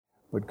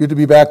But good to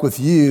be back with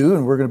you,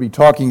 and we're going to be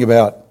talking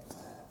about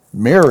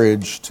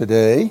marriage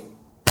today,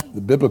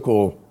 the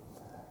biblical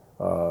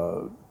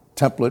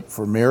template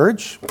for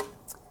marriage.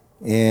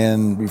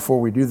 And before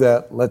we do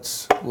that,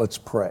 let's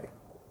pray.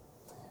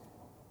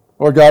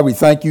 Lord God, we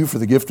thank you for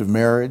the gift of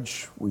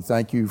marriage. We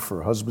thank you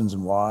for husbands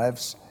and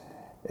wives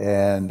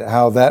and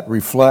how that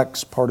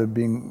reflects part of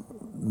being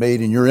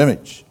made in your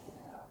image.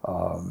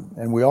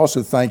 And we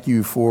also thank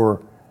you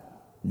for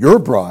your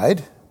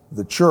bride,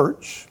 the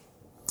church,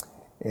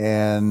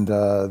 and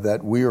that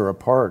we are a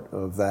part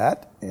of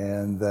that,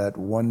 and that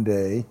one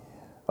day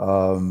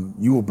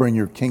you will bring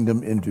your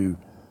kingdom into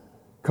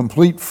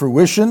complete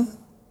fruition.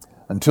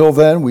 Until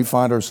then, we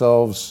find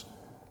ourselves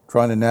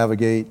trying to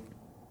navigate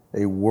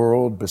a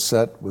world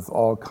beset with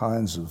all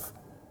kinds of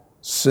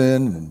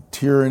sin and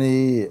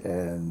tyranny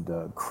and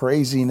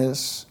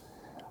craziness.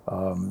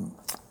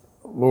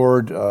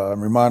 Lord, I'm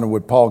reminded of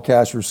what Paul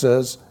Casher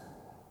says.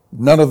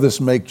 None of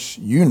this makes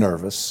you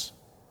nervous,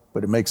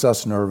 but it makes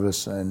us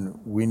nervous, and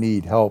we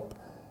need help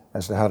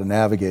as to how to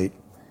navigate.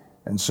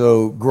 And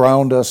so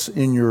ground us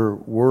in your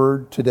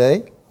word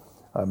today.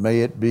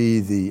 May it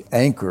be the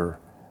anchor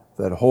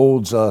that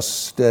holds us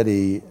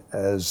steady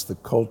as the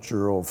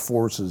cultural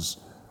forces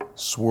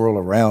swirl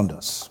around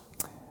us,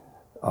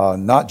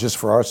 not just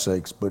for our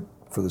sakes, but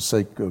for the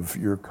sake of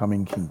your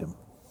coming kingdom.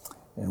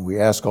 And we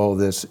ask all of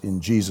this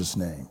in Jesus'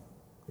 name.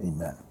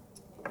 Amen.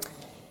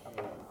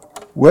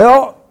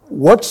 Well,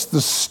 what's the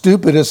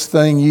stupidest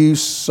thing you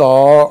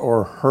saw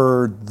or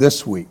heard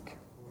this week?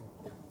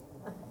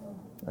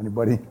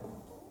 Anybody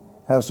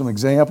have some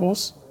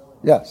examples?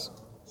 Yes.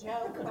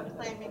 Joe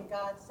proclaiming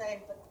God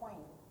save the Queen.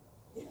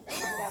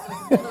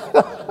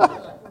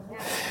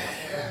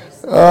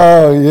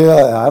 Oh,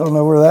 yeah, I don't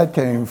know where that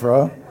came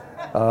from.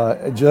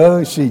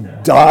 Joe, she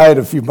died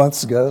a few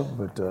months ago,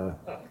 but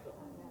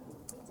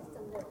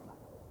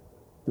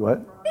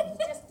what?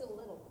 Just a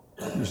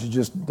little. She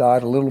just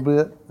died a little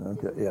bit?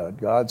 Okay, yeah,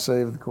 God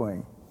save the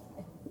Queen.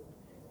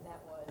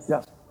 That was.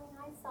 Yes. When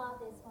I saw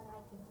this one,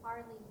 I can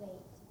hardly wait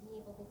to be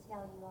able to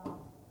tell you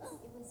all.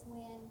 It was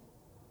when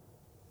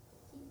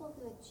people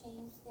who had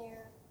changed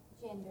their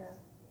gender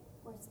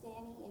were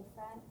standing in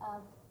front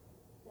of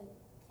the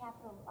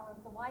Capitol, or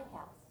the White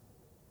House,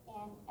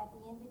 and at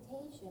the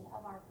invitation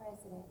of our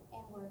president,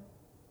 and were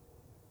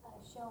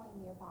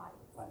showing their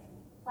bodies,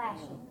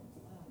 flashing.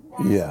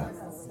 That Yeah. was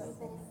the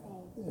stupidest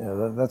thing.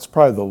 Yeah, that's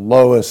probably the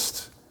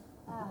lowest.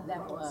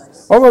 That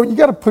was. Although you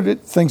got to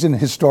put things in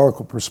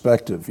historical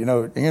perspective. You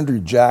know, Andrew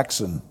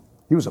Jackson,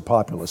 he was a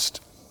populist.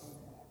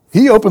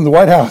 He opened the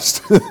White House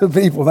to the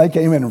people. They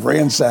came in and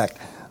ransacked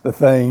the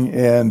thing,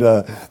 and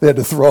they had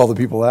to throw all the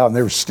people out, and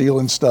they were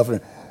stealing stuff.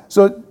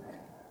 So,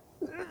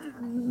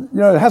 you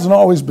know, it hasn't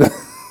always been.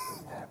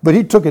 But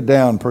he took it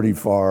down pretty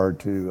far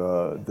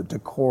to the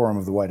decorum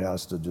of the White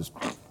House to just.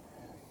 This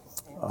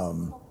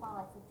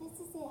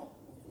is it.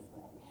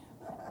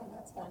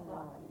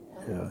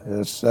 Yeah,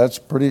 that's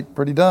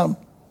pretty dumb.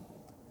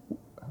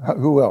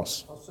 Who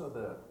else? Also,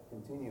 the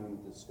continuing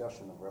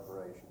discussion of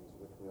reparations,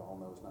 which we all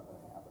know is not going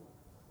to happen.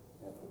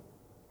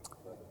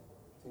 But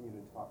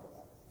continue to talk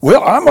about it.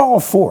 Well, I'm all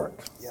for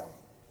it. Yeah.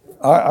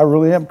 I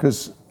really am,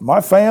 because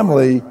my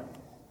family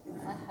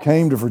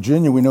came to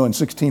Virginia, we know, in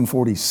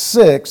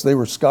 1646. They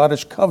were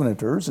Scottish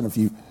Covenanters, and if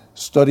you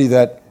study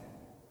that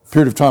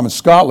period of time in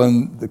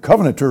Scotland, the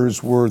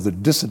Covenanters were the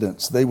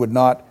dissidents. They would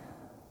not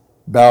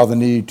bow the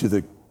knee to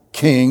the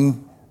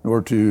king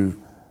nor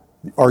to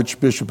the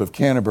Archbishop of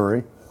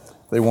Canterbury.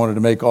 They wanted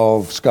to make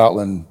all of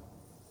Scotland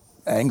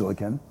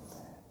Anglican,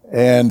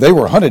 and they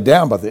were hunted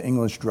down by the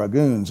English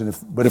dragoons.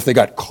 But if they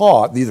got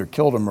caught, they either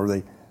killed them or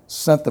they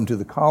sent them to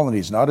the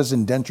colonies, not as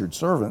indentured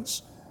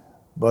servants,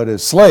 but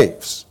as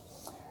slaves.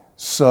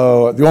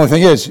 So the only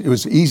thing is, it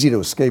was easy to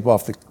escape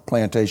off the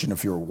plantation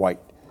if you were white.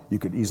 You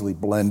could easily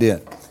blend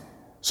in.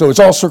 So it's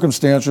all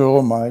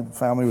circumstantial. My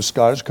family was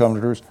Scottish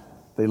Covenanters.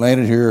 They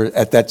landed here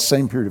at that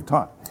same period of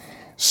time.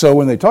 So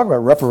when they talk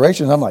about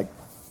reparations, I'm like,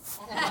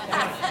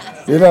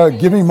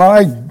 give me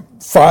my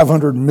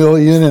 $500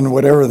 million and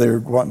whatever they're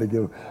wanting to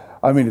give.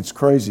 I mean, it's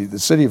crazy. The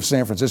city of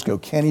San Francisco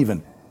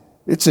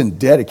it's in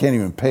debt. It can't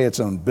even pay its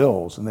own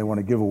bills, and they want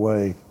to give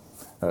away.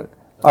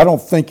 I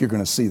don't think you're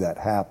going to see that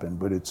happen,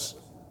 but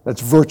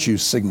that's virtue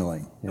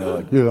signaling.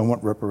 I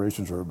want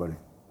reparations for everybody.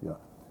 Yeah.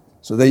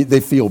 So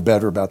they feel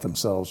better about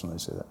themselves when they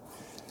say that.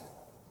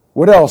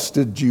 What else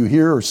did you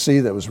hear or see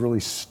that was really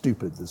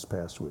stupid this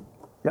past week?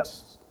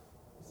 Yes?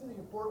 The city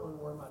of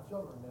Portland, where my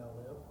children now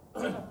live,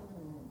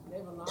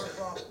 gave a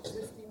nonprofit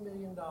 $50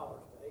 million to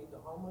aid the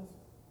homeless,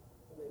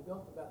 and they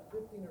built about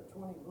 15 or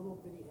 20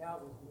 little bitty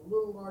houses, a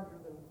little larger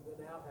than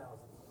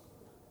outhouses.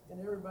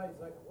 And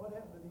everybody's like, what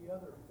happened to the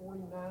other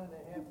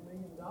 $49.5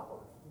 million?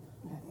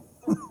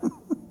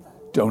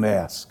 Don't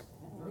ask.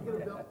 They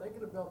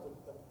could have built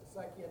a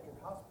psychiatric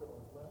hospital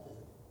as much as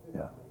 $50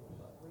 million.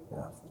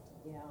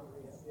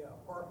 Yeah,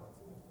 apartments.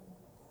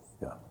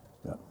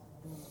 Yeah.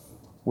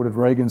 What did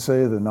Reagan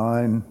say? The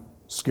 9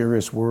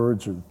 scariest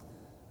words are,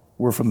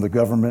 we're from the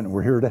government and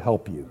we're here to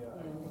help you.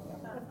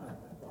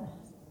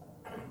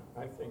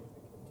 I think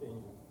the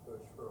continued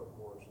push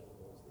abortion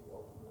was the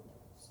ultimate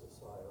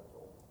societal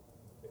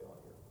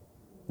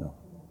failure.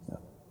 Yeah.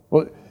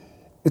 Well,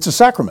 it's a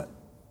sacrament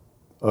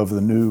of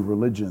the new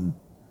religion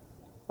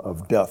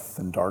of death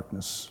and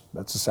darkness.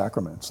 That's a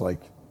sacrament. It's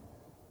like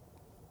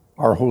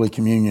our Holy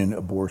Communion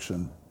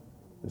abortion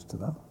is to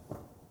them.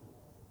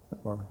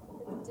 Barbara?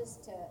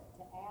 Just to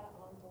add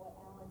on to what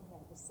Alan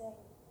had to say,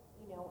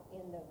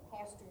 in the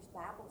pastor's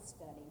Bible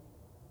study,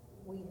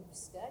 we have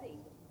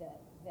studied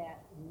that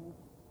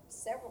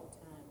several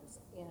times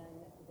in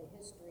the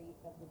history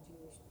of the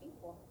Jewish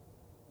people,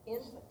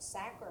 infant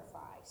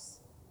sacrifice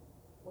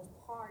was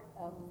part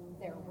of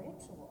their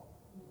ritual.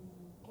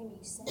 And you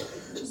say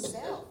to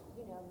yourself,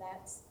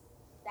 that's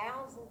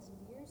thousands of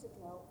years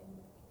ago, and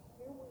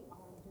here we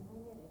are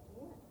doing it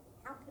again.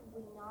 How could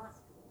we not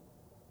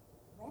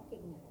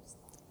recognize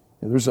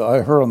that?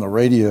 I heard on the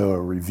radio a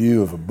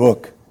review of a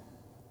book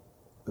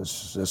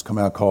that's come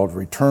out called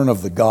Return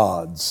of the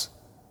Gods,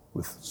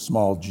 with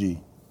small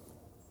g,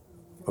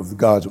 of the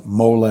gods,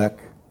 Molech,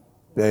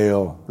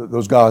 Baal.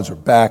 Those gods are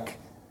back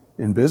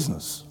in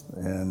business.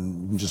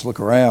 And you can just look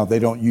around. They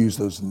don't use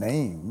those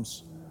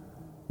names.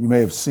 You may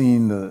have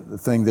seen the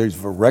thing,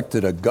 they've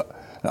erected an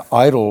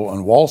idol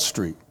on Wall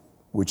Street,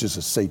 which is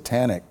a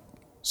satanic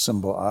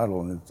symbol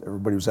idol. And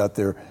everybody was out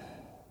there,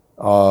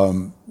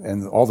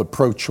 and all the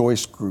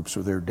pro-choice groups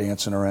were there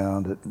dancing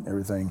around it and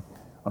everything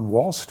on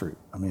Wall Street.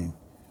 I mean,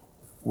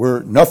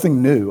 we're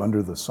nothing new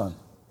under the sun.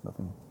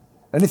 Nothing.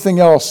 Anything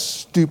else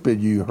stupid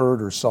you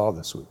heard or saw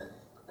this week?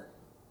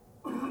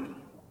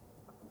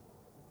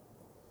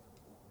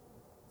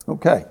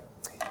 Okay.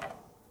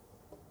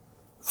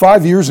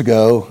 5 years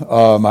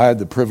ago, I had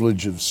the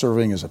privilege of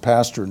serving as a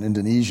pastor in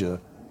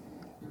Indonesia.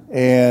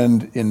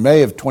 And in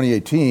May of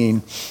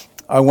 2018,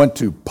 I went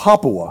to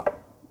Papua,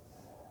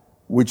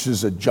 which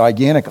is a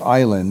gigantic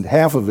island.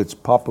 Half of it's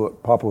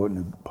Papua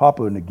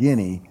New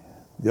Guinea.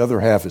 The other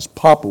half is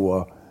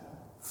Papua,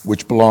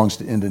 which belongs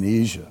to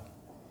Indonesia.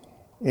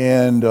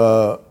 And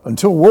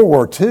until World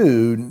War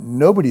II,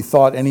 nobody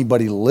thought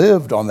anybody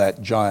lived on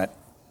that giant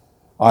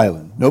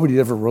island. Nobody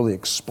ever really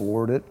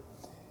explored it.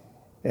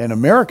 And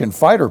American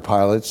fighter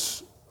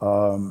pilots,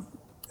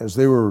 as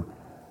they were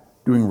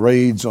doing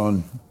raids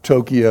on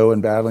Tokyo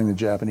and battling the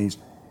Japanese,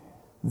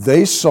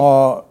 they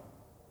saw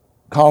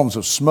columns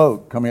of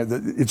smoke coming out.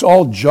 It's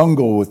all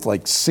jungle with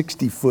like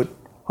 60-foot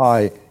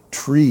high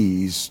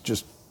trees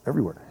just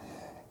everywhere.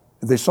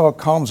 They saw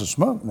columns of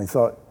smoke and they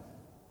thought,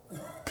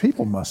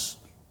 people must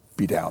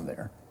be down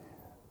there.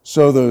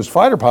 So those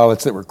fighter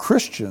pilots that were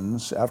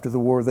Christians, after the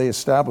war, they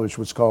established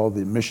what's called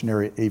the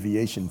Missionary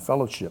Aviation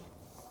Fellowship.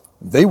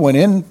 They went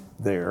in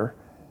there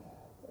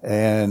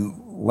and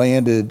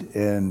landed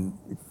and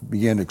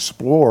began to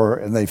explore,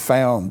 and they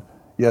found,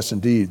 yes,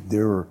 indeed,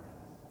 there were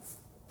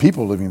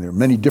people living there,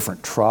 many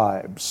different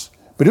tribes.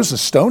 But it was a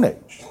Stone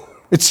Age.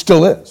 It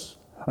still is.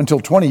 Until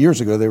 20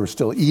 years ago, they were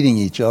still eating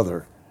each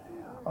other.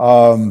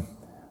 So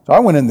I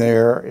went in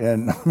there,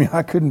 and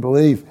I couldn't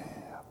believe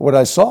what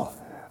I saw.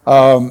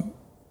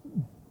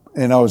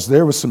 And I was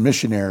there with some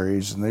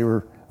missionaries,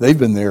 and they've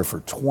been there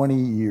for 20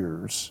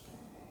 years.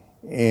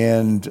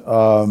 And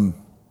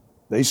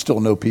they still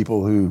know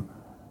people who,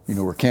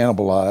 were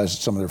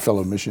cannibalized, some of their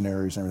fellow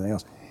missionaries and everything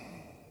else.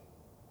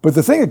 But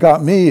the thing that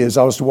got me is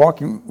I was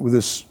walking with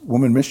this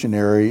woman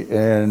missionary,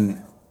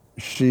 and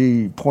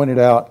she pointed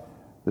out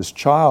this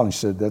child, and she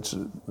said, that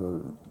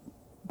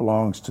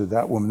belongs to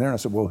that woman there. And I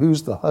said, well,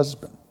 who's the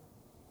husband?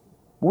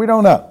 We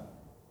don't know.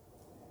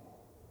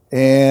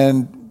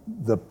 And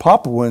the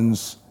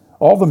Papuans,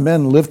 all the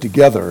men live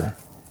together,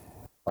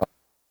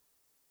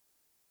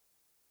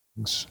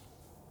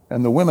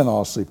 and the women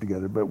all sleep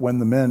together. But when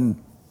the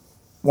men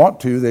want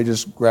to, they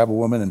just grab a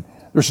woman, and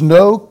there's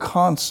no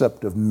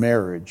concept of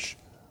marriage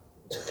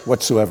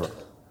whatsoever.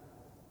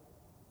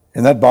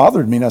 And that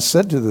bothered me, and I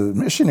said to the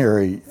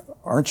missionary,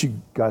 aren't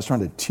you guys trying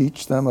to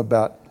teach them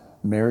about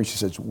marriage? She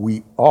says,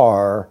 we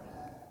are,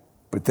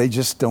 but they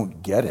just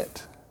don't get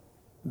it.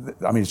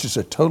 It's just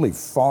a totally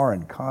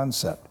foreign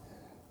concept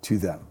to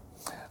them.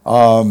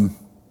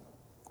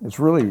 It's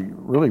really,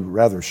 really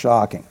rather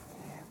shocking.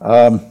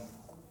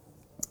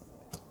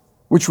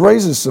 Which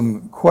raises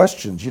some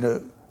questions.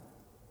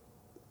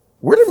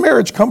 Where did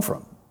marriage come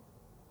from?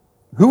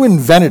 Who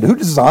invented it? Who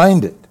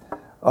designed it?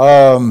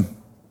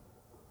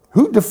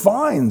 Who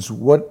defines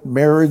what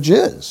marriage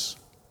is?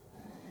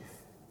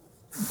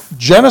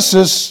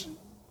 Genesis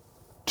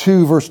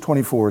 2, verse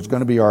 24 is going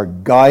to be our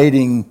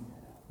guiding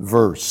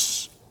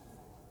verse.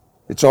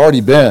 It's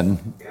already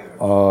been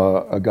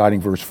a guiding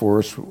verse for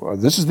us.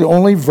 This is the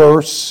only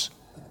verse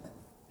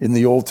in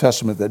the Old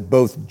Testament that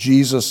both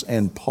Jesus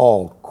and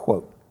Paul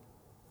quote.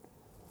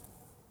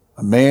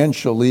 A man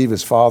shall leave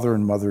his father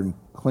and mother and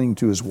cling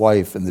to his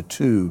wife, and the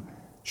two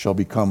shall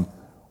become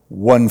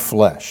one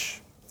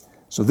flesh.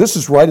 So this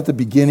is right at the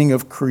beginning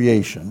of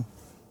creation.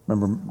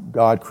 Remember,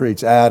 God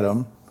creates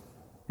Adam.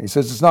 He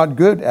says, it's not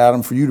good,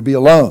 Adam, for you to be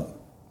alone.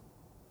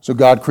 So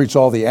God creates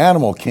all the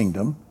animal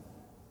kingdom.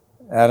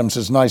 Adam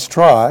says, nice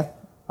try.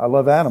 I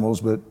love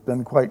animals, but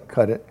doesn't quite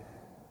cut it.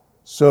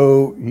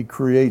 So he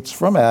creates,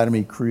 from Adam,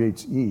 he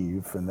creates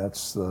Eve, and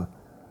that's the,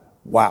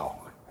 wow.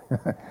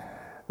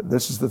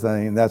 This is the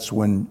thing, and that's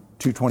when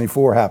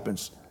 2:24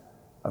 happens.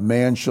 A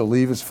man shall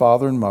leave his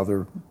father and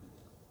mother,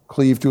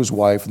 cleave to his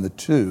wife, and the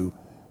two,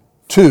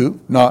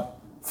 not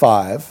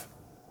five,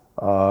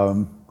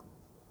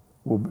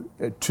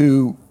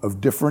 two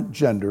of different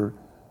gender,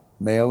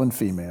 male and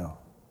female,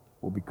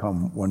 will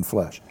become one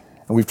flesh.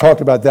 And we've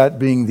talked about that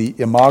being the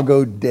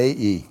imago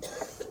Dei,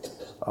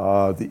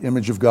 the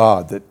image of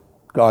God, that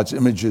God's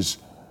image is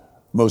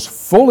most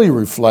fully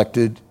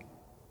reflected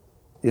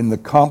in the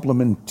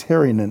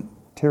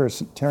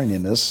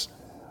complementarianness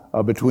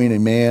between a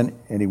man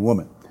and a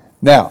woman.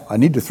 Now, I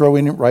need to throw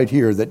in right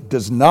here that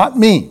does not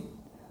mean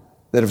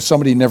that if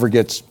somebody never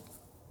gets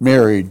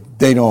married,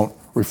 they don't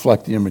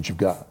reflect the image of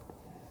God.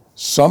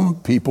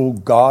 Some people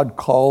God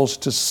calls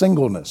to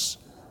singleness.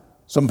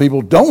 Some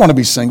people don't want to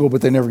be single,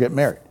 but they never get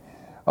married.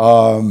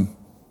 But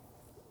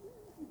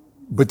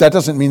that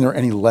doesn't mean they're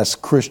any less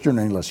Christian,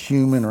 any less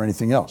human, or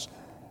anything else.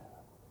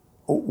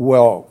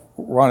 Well,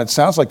 Ron, it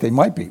sounds like they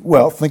might be.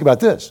 Well, think about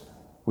this.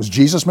 Was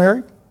Jesus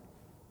married?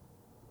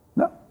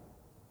 No.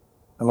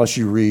 Unless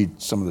you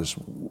read some of this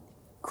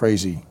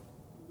crazy,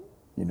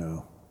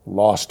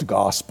 lost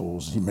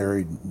gospels. He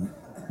married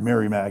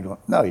Mary Magdalene.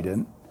 No, he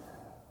didn't.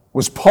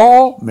 Was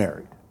Paul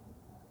married?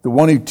 The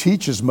one who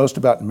teaches most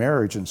about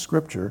marriage in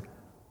Scripture,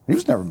 he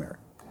was never married.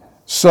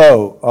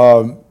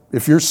 So,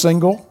 if you're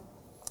single,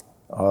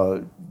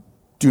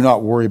 do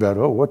not worry about,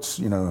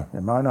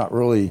 am I not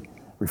really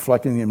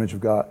reflecting the image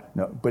of God?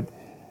 No, but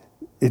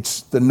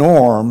it's the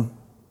norm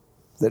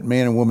that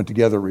man and woman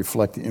together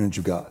reflect the image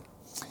of God.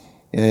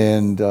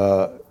 And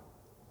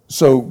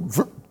so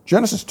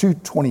Genesis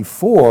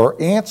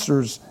 2:24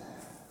 answers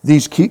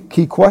these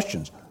key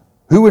questions.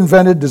 Who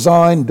invented,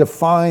 designed,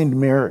 defined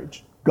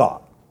marriage?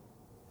 God.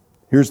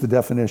 Here's the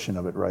definition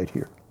of it right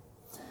here.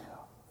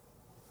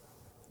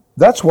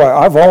 That's why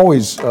I've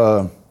always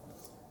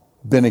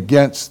been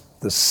against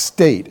the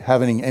state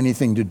having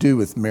anything to do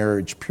with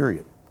marriage,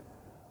 period.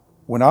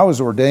 When I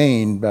was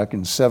ordained back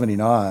in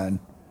 '79,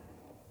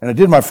 and I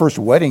did my first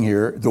wedding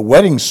here, the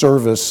wedding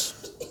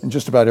service in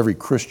just about every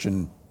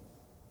Christian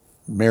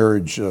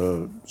marriage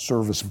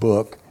service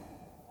book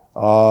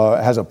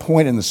has a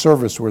point in the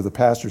service where the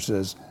pastor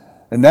says,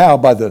 and now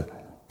by the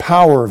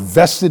power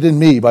vested in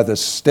me by the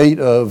state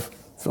of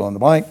fill in the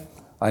blank,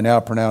 I now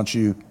pronounce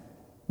you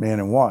man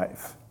and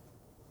wife.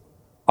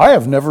 I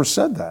have never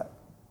said that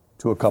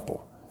to a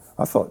couple.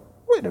 I thought,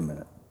 wait a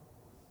minute.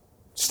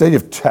 State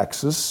of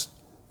Texas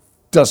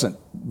doesn't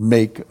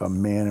make a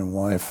man and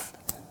wife.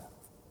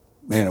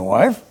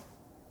 And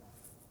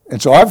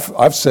so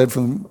I've said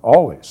from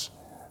always,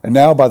 and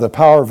now by the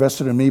power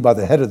vested in me by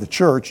the head of the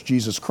church,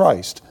 Jesus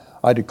Christ,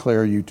 I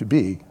declare you to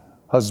be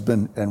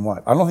husband and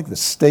wife. I don't think the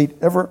state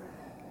ever,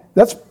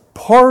 that's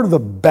part of the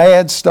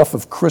bad stuff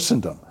of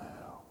Christendom.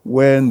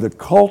 When the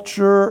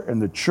culture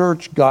and the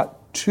church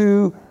got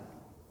too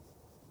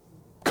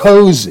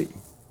cozy,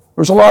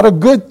 there's a lot of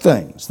good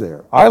things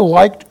there. I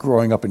liked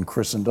growing up in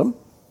Christendom.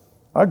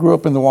 I grew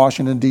up in the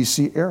Washington,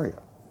 D.C.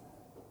 area.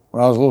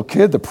 When I was a little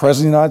kid, the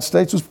President of the United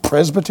States was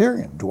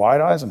Presbyterian,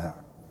 Dwight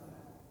Eisenhower.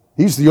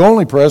 He's the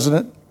only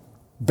president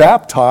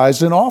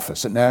baptized in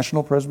office at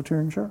National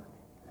Presbyterian Church.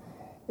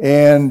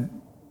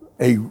 And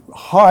a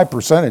high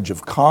percentage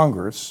of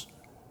Congress,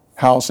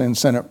 House and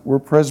Senate, were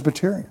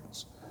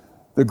Presbyterians.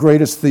 The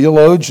greatest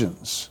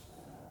theologians.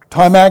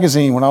 Time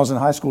magazine, when I was in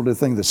high school, did a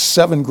thing, the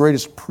 7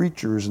 greatest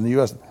preachers in the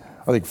U.S.,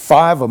 I think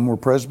 5 of them were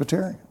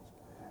Presbyterians.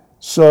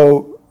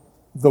 So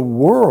the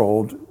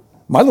world,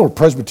 my little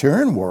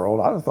Presbyterian world,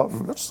 I thought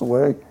that's the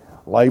way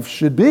life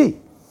should be.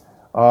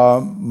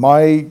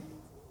 My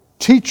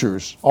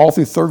teachers, all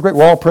through 3rd grade,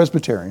 were all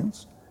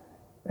Presbyterians.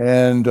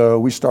 And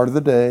we started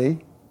the day,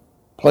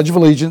 Pledge of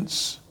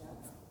Allegiance,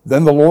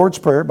 then the Lord's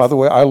Prayer. By the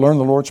way, I learned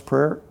the Lord's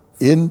Prayer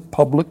in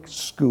public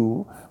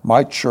school.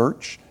 My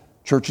church,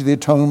 Church of the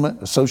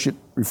Atonement, Associate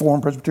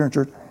Reformed Presbyterian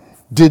Church,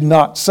 did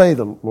not say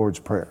the Lord's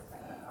Prayer.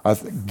 I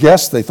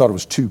guess they thought it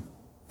was too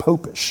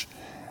popish.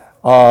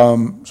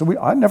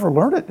 I never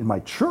learned it in my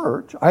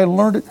church. I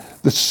learned it,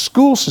 the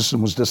school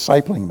system was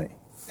discipling me,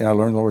 and I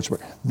learned the Lord's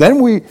Prayer. Then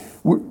we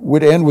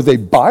would end with a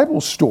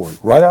Bible story,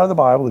 right out of the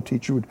Bible. The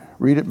teacher would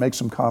read it, make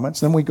some comments,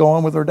 then we go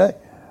on with our day.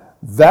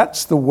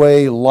 That's the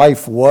way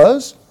life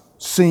was,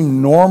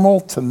 seemed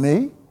normal to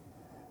me.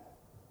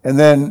 And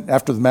then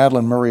after the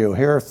Madalyn Murray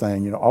O'Hair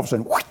thing, all of a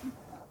sudden,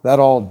 that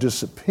all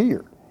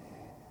disappeared.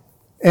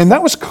 And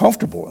that was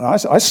comfortable. And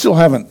I still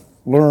haven't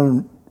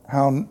learned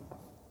how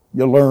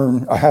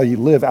you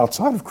live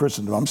outside of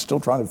Christendom. I'm still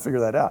trying to figure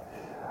that out.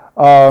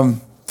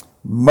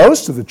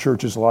 Most of the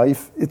church's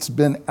life,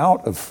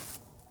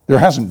 there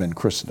hasn't been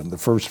Christendom. The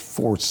first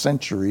 4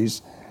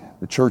 centuries,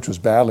 the church was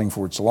battling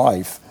for its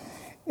life.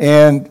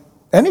 And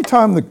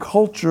anytime the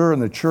culture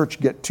and the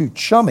church get too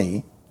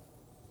chummy,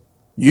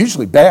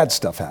 usually bad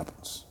stuff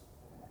happens.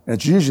 And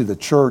it's usually the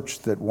church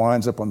that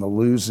winds up on the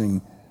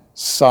losing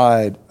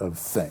side of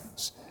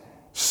things.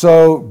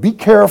 So be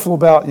careful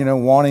about,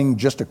 wanting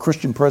just a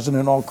Christian president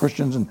and all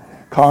Christians and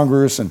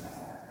Congress and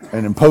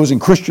imposing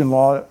Christian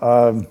law,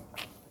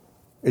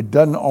 it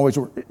doesn't always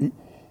work.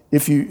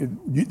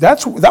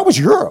 That was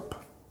Europe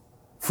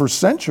for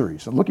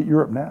centuries. And look at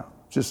Europe now,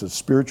 just a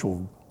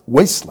spiritual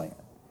wasteland.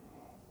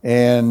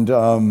 And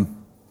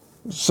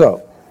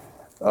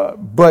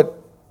but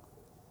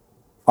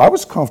I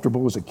was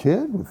comfortable as a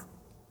kid with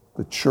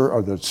the church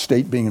or the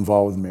state being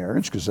involved with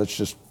marriage because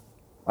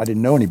I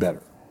didn't know any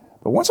better.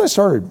 But once I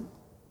started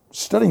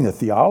studying the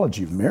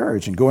theology of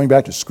marriage and going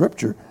back to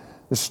Scripture,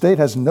 the state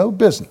has no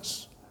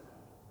business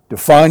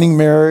defining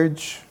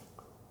marriage,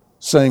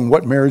 saying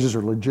what marriages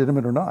are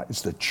legitimate or not.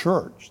 It's the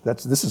church.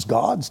 This is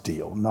God's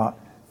deal, not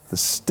the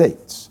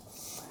state's.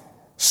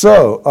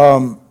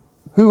 So,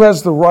 who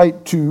has the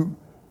right to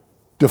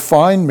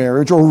define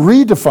marriage or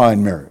redefine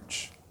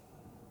marriage?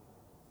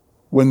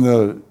 When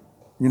the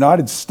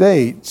United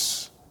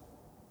States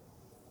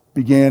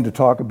began to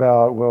talk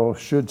about, well,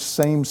 should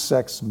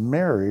same-sex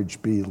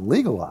marriage be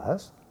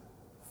legalized?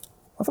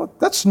 I thought,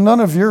 that's none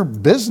of your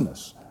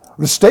business.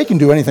 The state can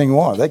do anything they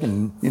want. They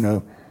can,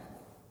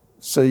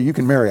 say you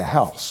can marry a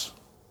house,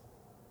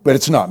 but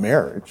it's not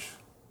marriage.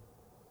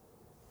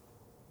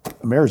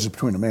 A marriage is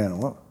between a man and a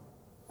woman.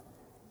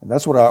 And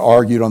that's what I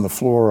argued on the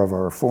floor of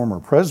our former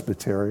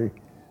presbytery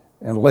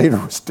and later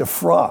was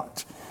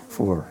defrocked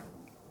for.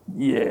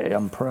 Yeah,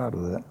 I'm proud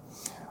of that.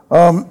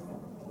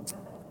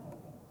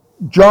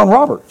 John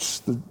Roberts,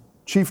 the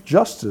Chief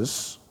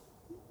Justice,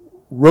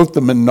 wrote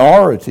the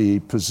minority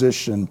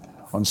position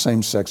on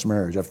same-sex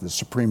marriage after the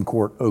Supreme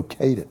Court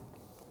okayed it.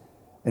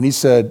 And he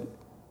said,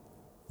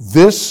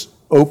 this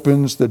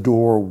opens the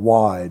door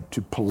wide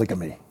to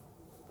polygamy.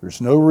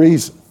 There's no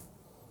reason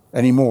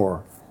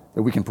anymore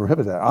that we can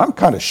prohibit that. I'm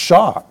kind of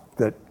shocked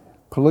that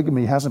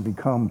polygamy hasn't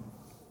come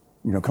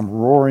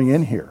roaring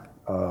in here.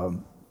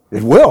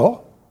 It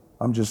will.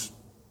 I'm just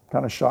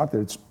kind of shocked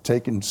that it's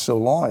taken so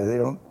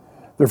long.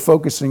 They're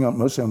focusing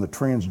mostly on the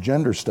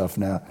transgender stuff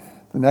now.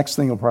 The next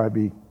thing will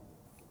probably be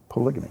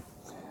polygamy.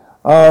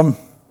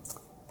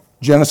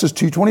 Genesis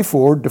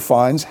 2:24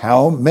 defines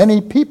how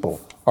many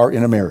people are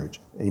in a marriage.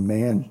 A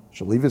man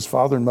shall leave his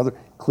father and mother,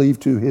 cleave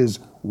to his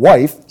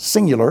wife,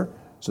 singular.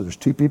 So there's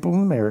two people in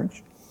the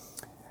marriage,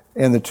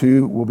 and the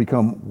two will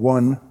become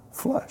one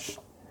flesh.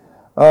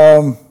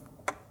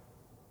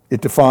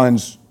 It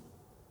defines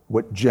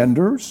what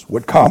genders,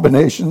 what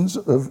combinations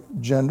of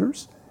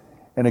genders.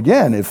 And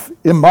again, if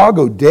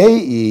imago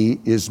Dei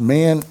is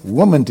man,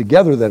 woman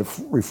together that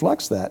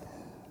reflects that,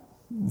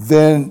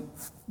 then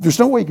there's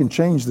no way you can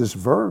change this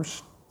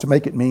verse to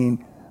make it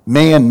mean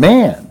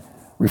man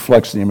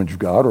reflects the image of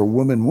God or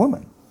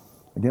woman.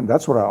 Again,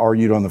 that's what I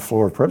argued on the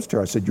floor of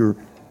Presbyterian. I said, you're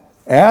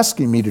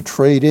asking me to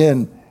trade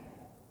in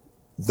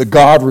the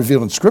God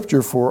revealed in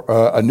Scripture for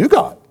a new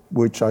God,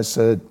 which I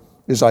said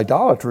is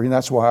idolatry, and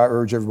that's why I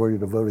urge everybody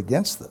to vote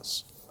against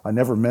this. I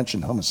never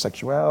mentioned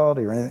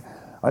homosexuality or anything.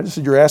 I just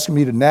said, you're asking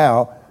me to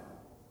now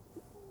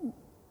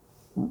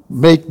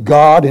make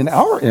God in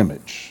our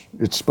image.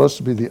 It's supposed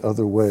to be the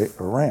other way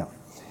around.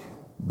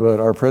 But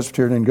our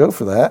Presbyterian didn't go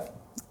for that.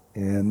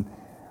 And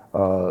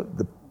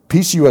the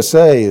Peace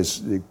USA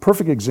is a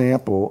perfect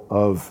example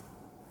of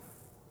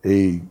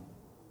a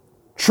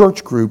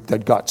church group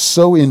that got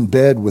so in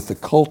bed with the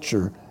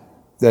culture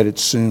that it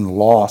soon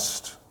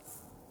lost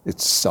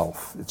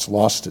itself. It's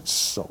lost its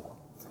soul.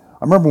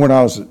 I remember when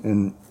I was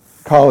in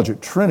college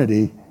at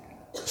Trinity,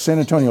 San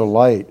Antonio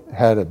Light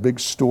had a big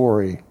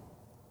story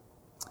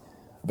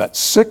about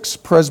 6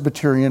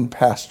 Presbyterian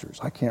pastors.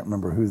 I can't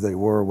remember who they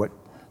were, what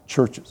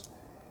churches.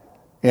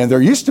 And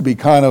there used to be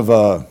kind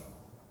of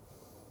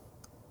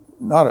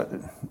not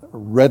a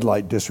red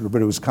light district,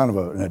 but it was kind of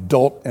an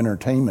adult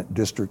entertainment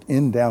district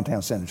in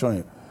downtown San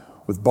Antonio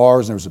with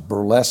bars, and there was a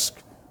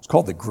burlesque, it's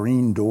called the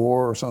Green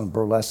Door or something,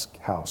 burlesque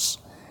house.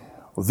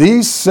 Well,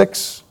 these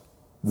 6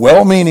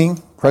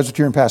 well-meaning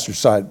Presbyterian pastors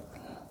decided,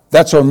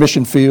 that's our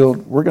mission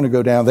field, we're going to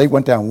go down. They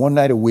went down one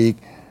night a week.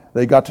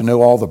 They got to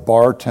know all the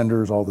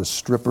bartenders, all the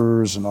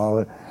strippers, and all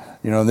that,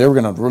 and they were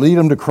going to lead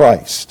them to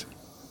Christ.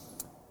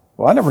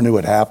 Well, I never knew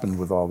what happened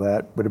with all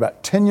that, but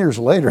about 10 years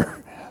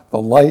later, the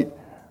Light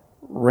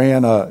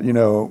ran a,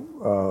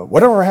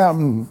 whatever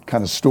happened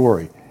kind of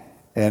story.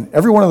 And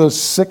every one of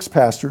those 6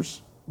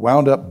 pastors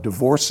wound up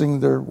divorcing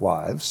their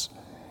wives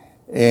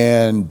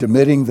and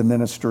demitting the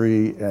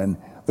ministry, and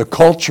the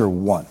culture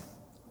won.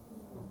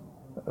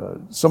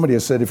 Somebody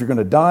has said, if you're going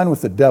to dine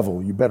with the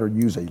devil, you better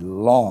use a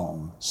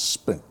long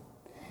spoon.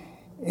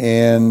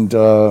 And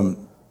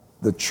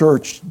the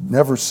church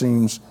never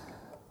seems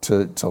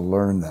to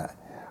learn that.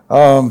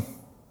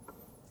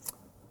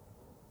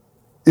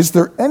 Is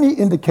there any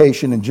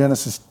indication in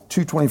Genesis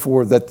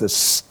 2:24 that the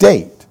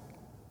state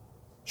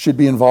should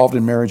be involved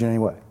in marriage in any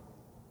way?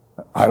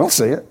 I don't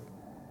see it.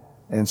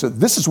 And so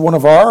this is one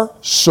of our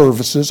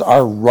services,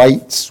 our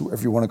rites,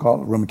 whatever you want to call it.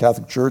 The Roman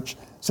Catholic Church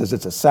says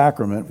it's a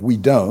sacrament. We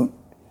don't.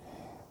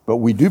 But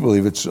we do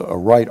believe it's a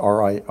rite,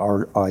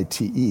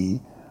 R-I-T-E,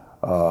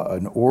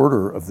 an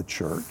order of the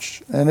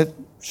church, and it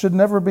should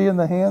never be in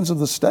the hands of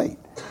the state.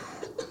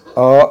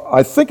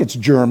 I think it's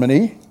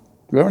Germany. Do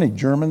we have any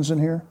Germans in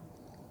here?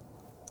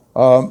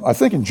 I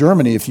think in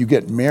Germany, if you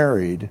get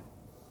married,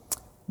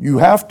 you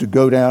have to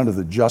go down to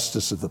the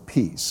justice of the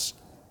peace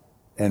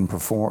and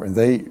perform. And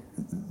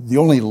the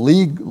only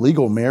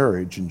legal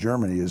marriage in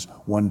Germany is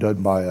one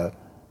done by a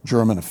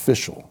German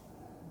official.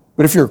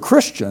 But if you're a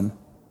Christian,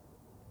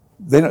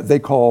 they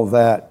call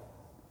that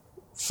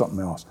something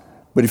else.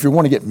 But if you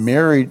want to get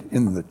married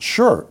in the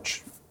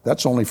church,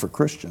 that's only for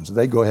Christians.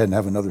 They go ahead and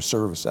have another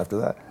service after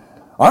that.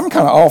 I'm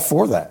kind of all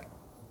for that.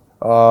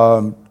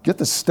 Get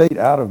the state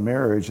out of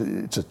marriage.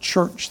 It's a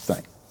church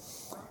thing.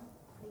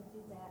 They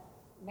do that.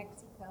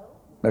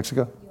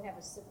 Mexico? You have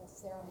a civil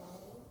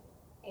ceremony,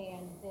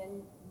 and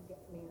then you get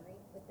married.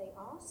 But they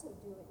also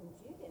do it in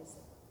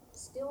Judaism.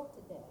 Still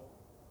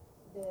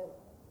today,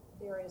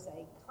 there is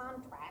a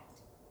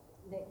contract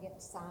that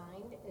gets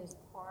signed as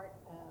part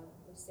of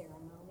the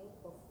ceremony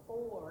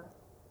before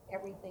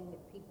everything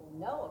that people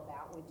know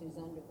about, which is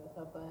under the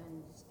chuppah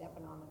and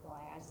stepping on the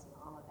glass and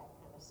all of that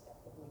kind of stuff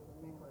that we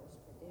remember as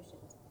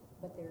traditions.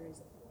 But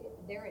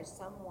there is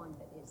someone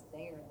that is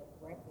there that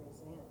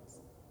represents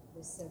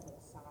the civil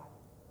side.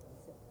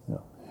 Yeah.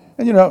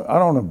 And I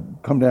don't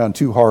want to come down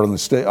too hard on the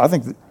state. I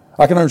think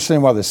I can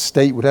understand why the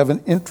state would have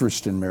an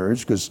interest in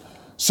marriage, because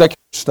secular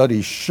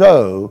studies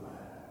show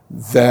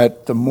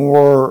that the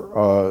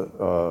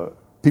more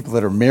people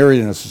that are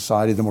married in a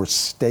society, the more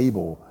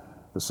stable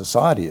the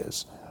society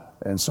is.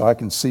 And so I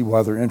can see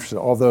why they're interested.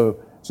 Although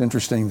it's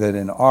interesting that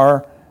in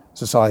our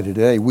society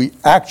today, we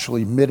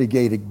actually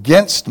mitigate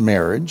against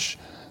marriage,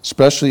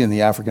 especially in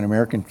the African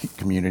American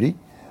community,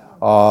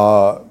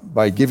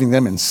 by giving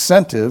them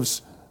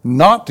incentives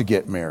not to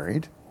get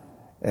married.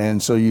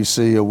 And so you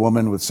see a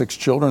woman with 6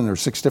 children, there are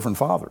 6 different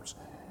fathers.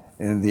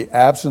 And the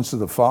absence of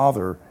the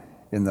father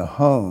in the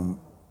home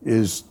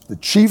is the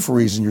chief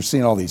reason you're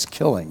seeing all these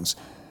killings.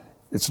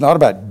 It's not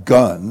about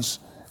guns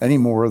any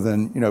more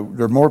than,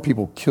 there are more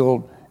people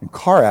killed in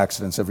car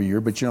accidents every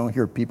year, but you don't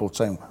hear people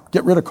saying,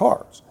 get rid of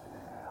cars.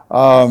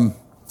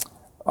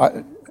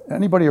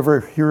 Anybody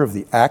ever hear of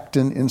the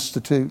Acton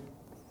Institute?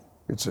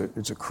 It's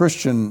a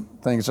Christian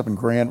thing. It's up in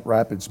Grand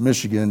Rapids,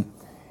 Michigan,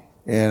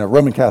 and a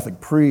Roman Catholic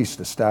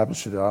priest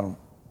established it, a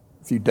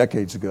few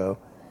decades ago.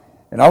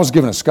 And I was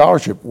given a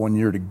scholarship one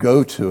year to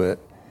go to it,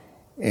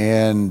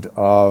 and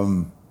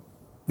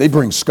they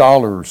bring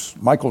scholars.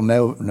 Michael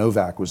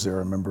Novak was there. I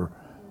remember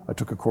I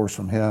took a course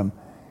from him.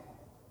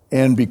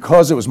 And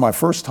because it was my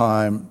first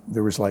time,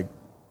 there was like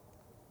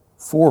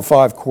 4 or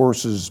 5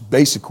 courses,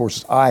 basic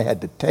courses I had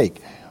to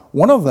take.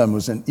 One of them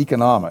was in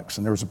economics,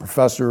 and there was a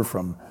professor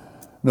from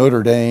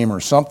Notre Dame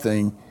or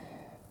something,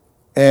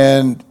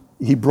 and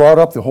he brought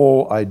up the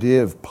whole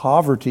idea of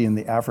poverty in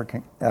the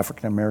African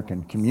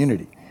American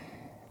community.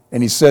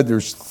 And he said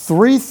there's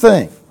 3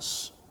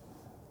 things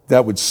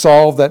that would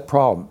solve that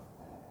problem.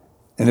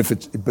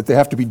 But they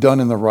have to be done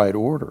in the right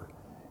order.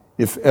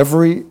 If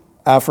every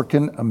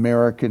African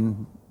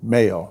American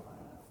male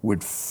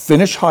would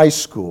finish high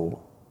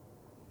school,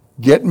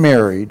 get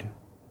married,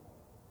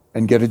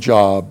 and get a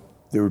job,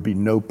 there would be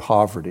no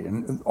poverty.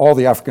 And all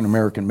the African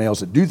American males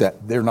that do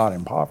that, they're not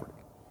in poverty.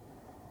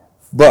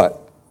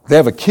 But they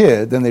have a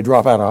kid, then they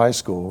drop out of high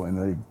school, and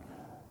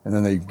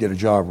then they get a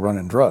job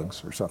running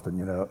drugs or something,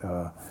 I just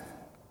wanted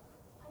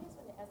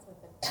to ask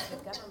with the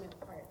government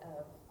part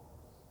of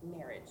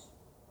marriage.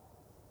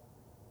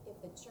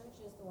 If the church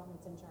is the one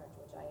that's in charge,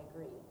 which I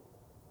agree,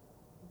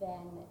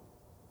 then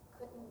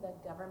couldn't the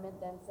government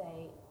then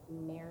say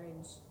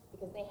marriage,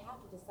 because they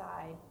have to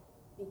decide,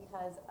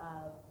 because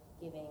of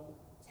giving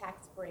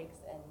tax breaks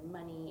and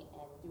money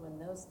and doing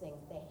those things,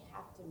 they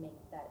have to make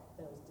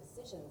those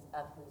decisions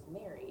of who's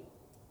married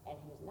and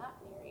who's not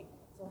married.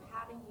 So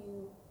how do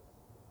you...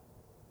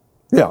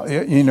 Yeah,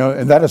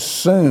 and that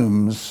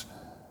assumes,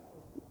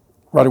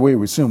 right away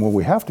we assume, well,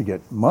 we have to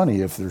get money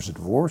if there's a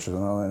divorce.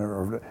 Really? Well, I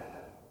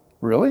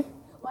know,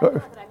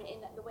 but I mean,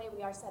 in the way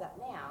we are set up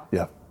now,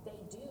 Yeah. they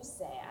do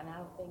say, and I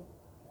don't think...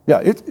 Yeah,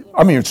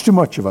 it's too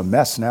much of a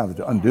mess now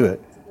to undo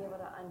it. To be able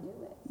to undo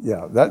it.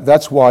 Yeah,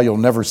 that's why you'll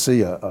never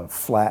see a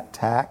flat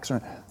tax.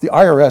 The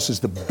IRS is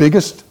the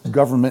biggest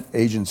government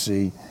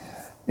agency.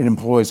 It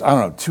employs,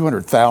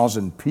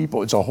 200,000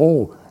 people. It's a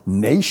whole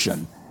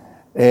nation.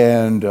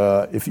 And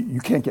if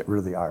you can't get rid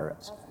of the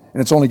IRS.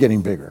 And it's only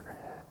getting bigger.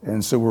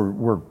 And so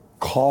we're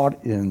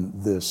caught in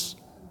this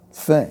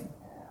thing.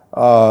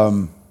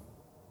 But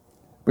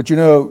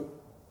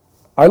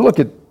I look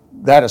at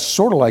that as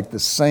sort of like the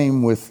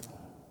same with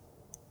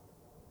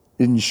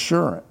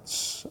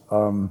insurance.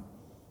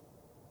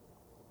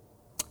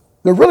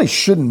 There really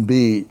shouldn't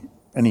be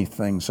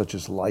anything such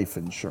as life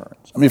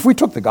insurance. I mean, if we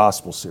took the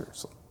gospel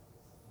seriously,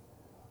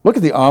 look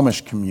at the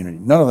Amish community.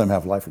 None of them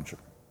have life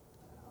insurance.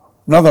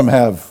 None of them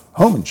have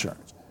home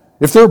insurance.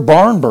 If their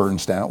barn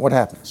burns down, what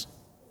happens?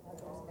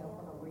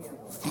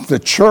 The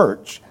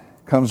church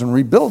comes and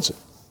rebuilds it.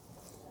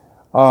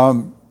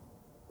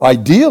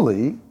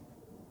 Ideally,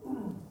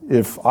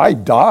 if I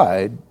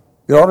died,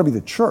 it ought to be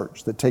the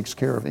church that takes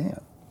care of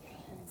Ann.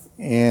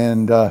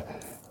 And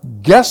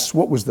guess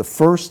what was the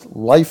first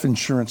life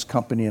insurance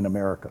company in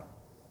America?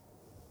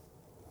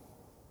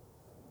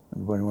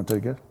 Anybody want to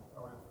take a guess?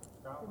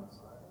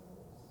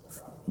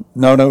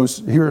 No, it was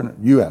here in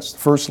the U.S. The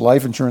first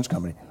life insurance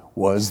company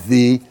was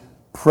the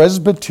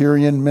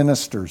Presbyterian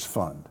Ministers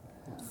Fund.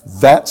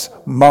 That's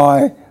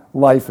my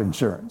life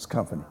insurance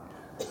company.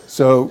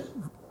 So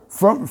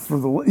for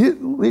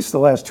at least the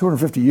last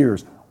 250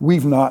 years,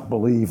 we've not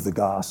believed the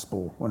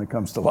gospel when it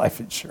comes to life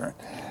insurance.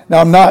 Now,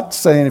 I'm not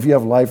saying if you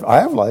have I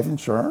have life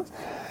insurance,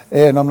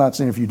 and I'm not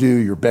saying if you do,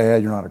 you're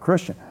bad, you're not a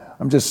Christian.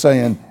 I'm just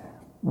saying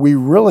we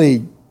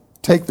really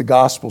take the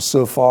gospel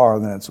so far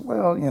that it's,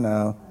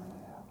 well,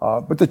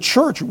 but the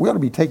church, we ought to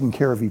be taking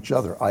care of each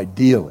other,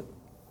 ideally.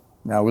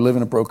 Now, we live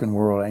in a broken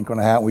world. It ain't going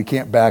to happen. We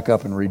can't back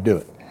up and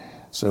redo it.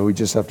 So we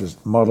just have to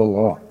muddle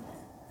along.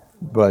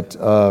 But,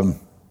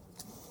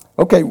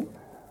 okay,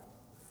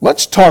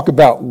 let's talk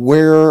about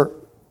where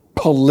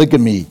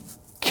polygamy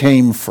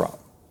came from.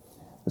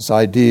 This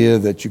idea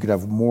that you could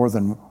have more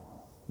than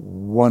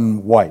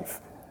one wife.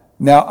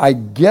 Now, I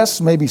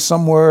guess maybe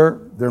somewhere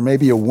there may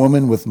be a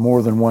woman with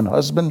more than one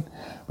husband,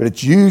 but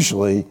it's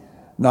usually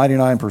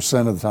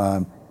 99% of the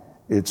time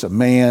it's a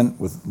man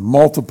with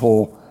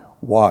multiple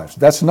wives.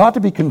 That's not to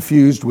be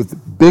confused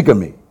with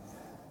bigamy.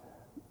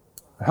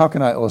 How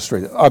can I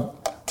illustrate it? I'll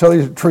tell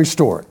you a true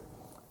story.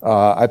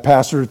 I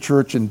pastored a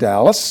church in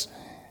Dallas,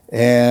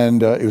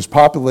 and it was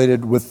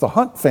populated with the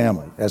Hunt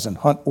family, as in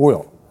Hunt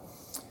Oil.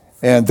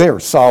 And they are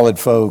solid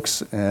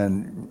folks,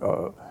 and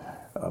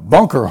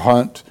Bunker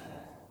Hunt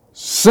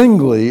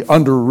singly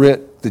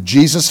underwrit the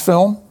Jesus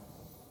film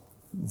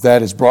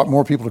that has brought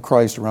more people to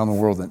Christ around the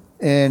world than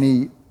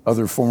any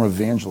other form of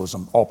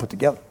evangelism all put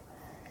together.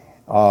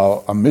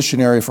 A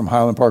missionary from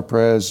Highland Park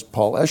Pres,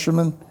 Paul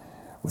Escherman,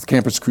 with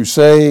Campus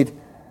Crusade.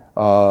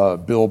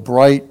 Bill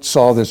Bright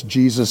saw this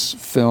Jesus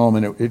film,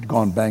 and it had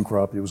gone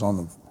bankrupt. It was on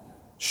the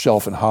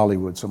shelf in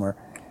Hollywood somewhere.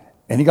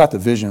 And he got the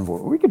vision for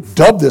it. We could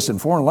dub this in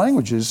foreign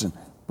languages,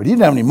 but he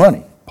didn't have any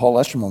money. Paul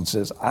Escherman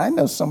says, I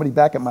know somebody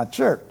back at my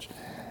church.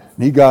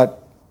 And he got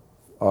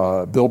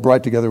Bill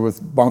Bright together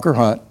with Bunker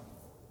Hunt.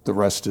 The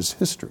rest is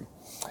history.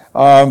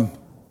 Where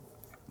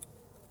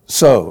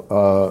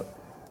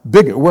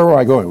were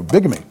I going with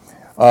bigamy?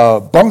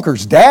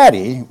 Bunker's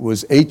daddy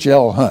was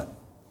H.L. Hunt.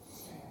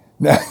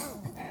 Now,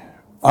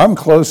 I'm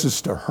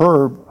closest to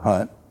Herb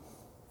Hunt,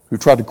 who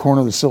tried to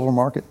corner the silver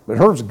market. But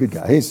Herb's a good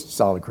guy. He's a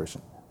solid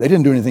Christian. They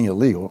didn't do anything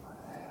illegal.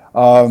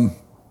 And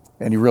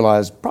he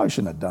realized, probably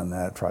shouldn't have done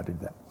that, tried to do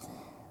that.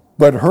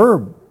 But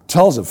Herb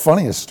tells the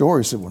funniest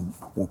story. He said,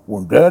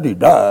 when Daddy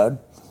died,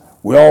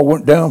 we all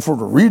went down for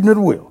the reading of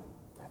the will.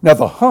 Now,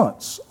 the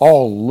Hunts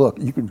all look,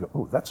 you can go,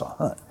 oh, that's a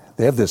Hunt.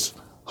 They have this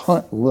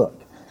Hunt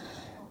look.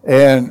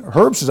 And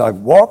Herb says, I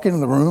walk into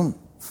the room,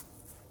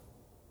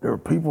 there are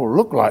people who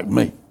look like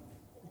me.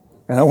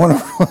 And I wonder,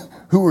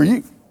 who are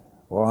you?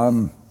 Well,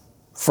 I'm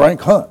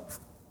Frank Hunt.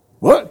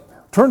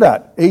 What? Turned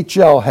out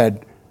H.L.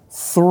 had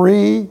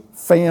 3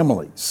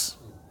 families.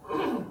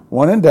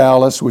 One in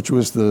Dallas, which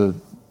was the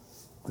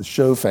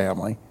show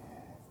family,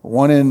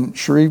 one in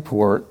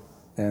Shreveport,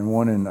 and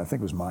one in, I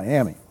think it was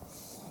Miami.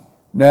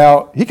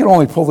 Now, he could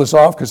only pull this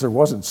off because there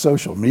wasn't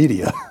social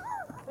media.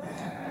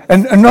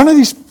 and none of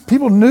these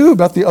people knew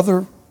about the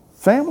other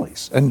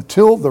families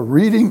until the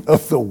reading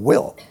of the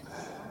will.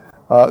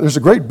 There's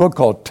a great book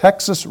called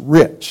Texas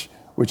Rich,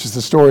 which is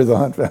the story of the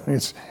Hunt family.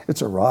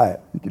 It's a riot.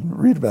 You can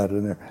read about it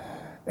in there.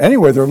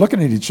 Anyway, they're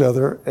looking at each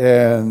other,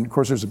 and of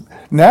course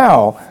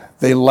now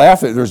they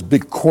laugh at, there's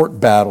big court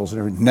battles and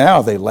everything.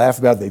 Now they laugh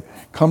about it. They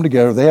come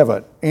together. They have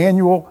an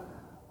annual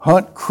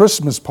Hunt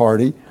Christmas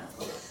party,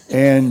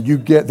 and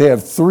they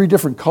have 3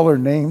 different color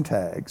name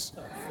tags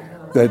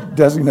that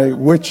designate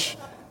which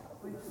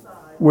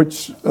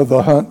of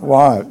the Hunt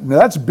wives. Now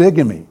that's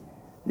bigamy.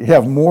 You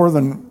have more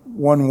than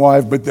one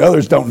wife, but the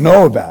others don't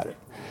know about it.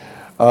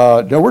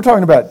 Now we're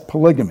talking about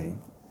polygamy.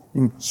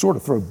 You can sort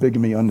of throw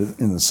bigamy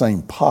in the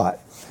same pot.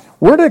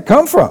 Where did it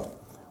come from?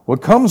 Well,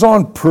 it comes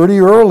on pretty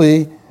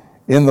early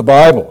in the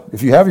Bible.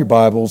 If you have your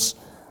Bibles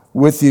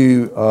with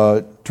you,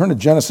 turn to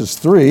Genesis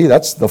 3.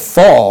 That's the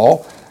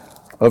fall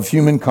of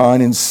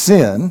humankind in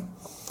sin.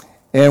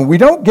 And we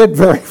don't get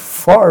very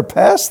far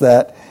past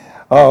that.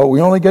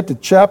 We only get to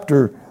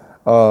chapter,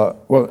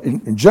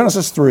 in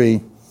Genesis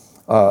 3,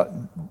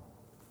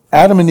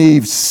 Adam and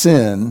Eve's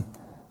sin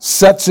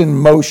sets in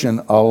motion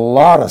a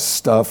lot of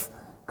stuff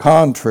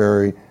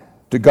contrary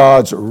to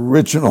God's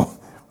original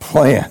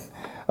plan.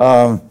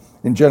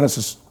 In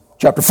Genesis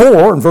chapter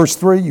 4 and verse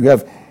 3, you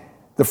have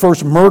the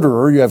first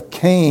murderer. You have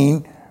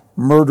Cain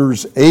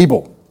murders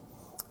Abel.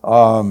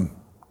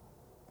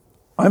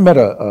 I met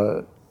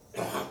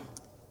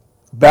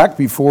back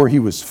before he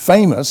was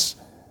famous,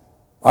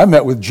 I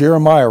met with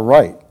Jeremiah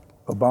Wright,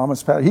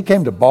 Obama's pastor. He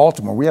came to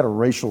Baltimore. We had a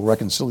racial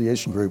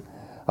reconciliation group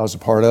I was a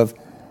part of.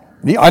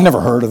 I never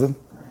heard of him,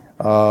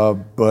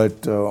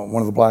 but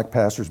one of the black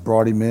pastors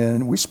brought him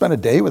in. We spent a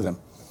day with him.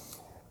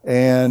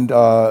 And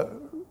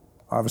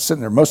I was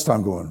sitting there most of the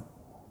time going,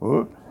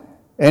 what?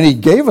 And he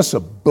gave us a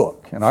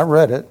book, and I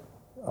read it.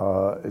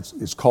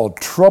 It's called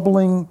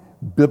Troubling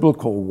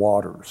Biblical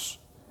Waters.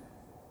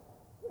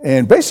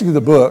 And basically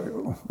the book,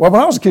 well,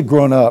 when I was a kid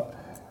growing up,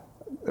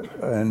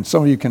 and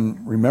some of you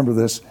can remember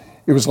this,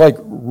 It was like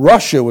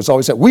Russia was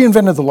always saying, we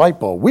invented the light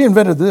bulb, we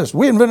invented this,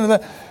 we invented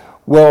that.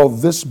 Well,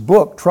 this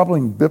book,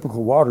 Troubling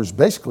Biblical Waters,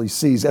 basically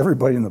sees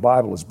everybody in the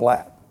Bible as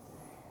black.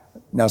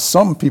 Now,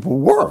 some people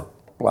were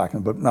black,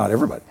 but not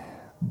everybody.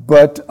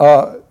 But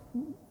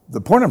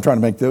the point I'm trying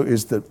to make, though,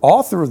 is the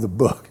author of the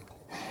book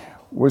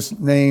was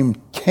named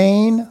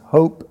Cain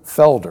Hope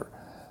Felder.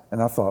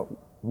 And I thought,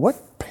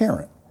 what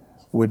parent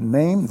would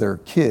name their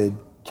kid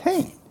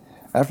Cain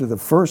after the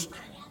first... I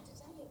have to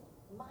tell you,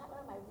 one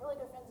of my really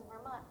good friends in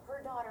Vermont,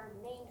 her daughter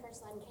named her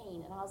son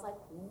Cain. And I was like,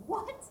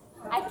 what?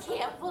 I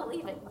can't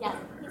believe it. Yes,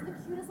 he's the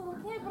cutest little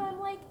kid, but I'm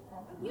like,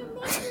 you named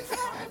your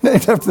child.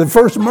 named after the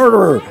first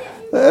murderer.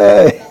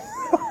 Hey.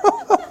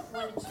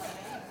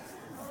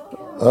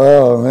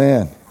 Oh,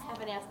 man. I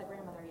haven't asked the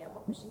grandmother yet.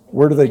 What was she thinking?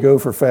 Where do they go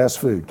for fast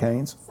food?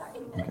 Cane's?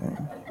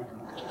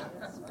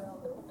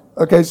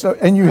 Okay, so,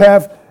 and you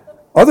have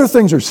other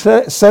things are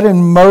set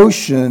in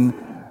motion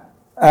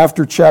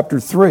after chapter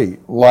 3,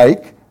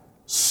 like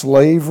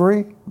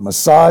slavery,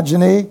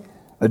 misogyny,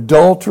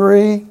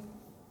 adultery.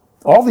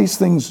 All these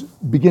things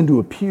begin to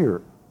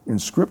appear in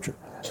Scripture.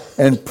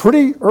 And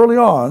pretty early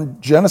on,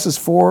 Genesis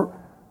 4,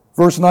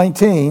 verse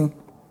 19,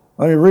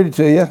 let me read it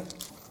to you.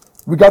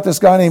 We got this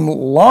guy named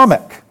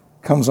Lamech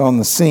comes on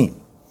the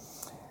scene.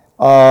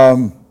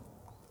 And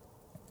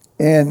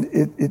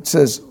it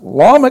says,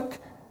 Lamech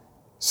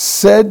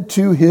said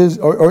to his,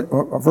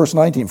 or verse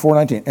 19,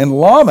 4:19, and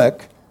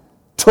Lamech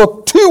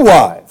took 2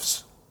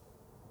 wives.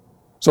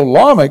 So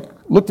Lamech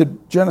looked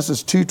at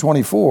Genesis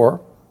 2:24.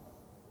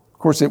 Of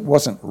course, it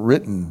wasn't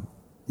written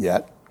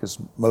yet, because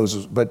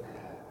Moses, but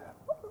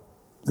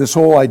this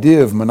whole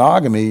idea of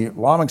monogamy,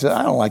 Lamech said,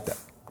 I don't like that.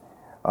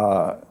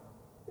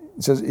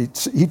 It says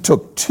he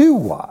took 2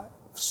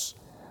 wives.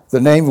 The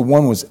name of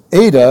one was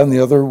Ada, and the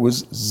other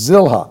was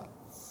Zillah.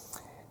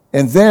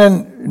 And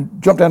then,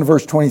 jump down to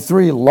verse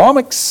 23,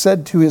 Lamech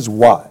said to his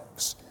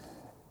wives,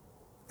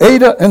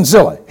 Ada and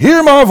Zillah,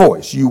 hear my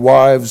voice, you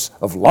wives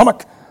of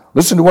Lamech.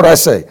 Listen to what I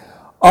say.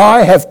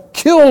 I have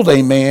killed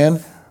a man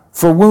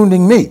for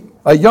wounding me,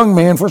 a young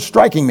man for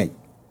striking me.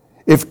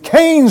 If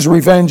Cain's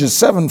revenge is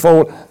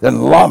 7-fold,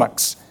 then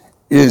Lamech's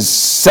is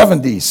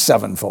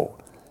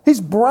 77-fold.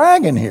 He's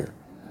bragging here.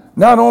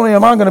 Not only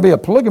am I going to be a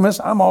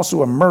polygamist, I'm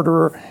also a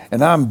murderer,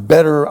 and I'm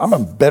a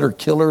better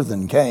killer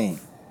than Cain.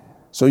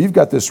 So you've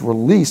got this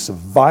release of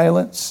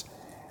violence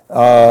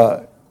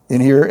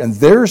in here, and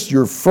there's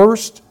your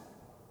first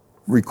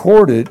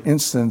recorded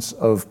instance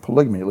of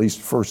polygamy, at least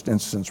first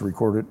instance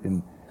recorded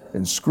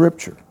in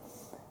Scripture.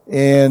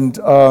 And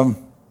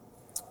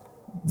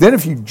then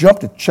if you jump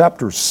to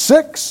chapter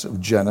 6 of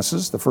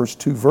Genesis, the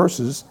first 2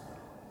 verses,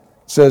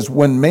 says,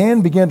 when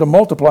man began to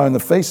multiply on the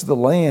face of the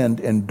land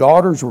and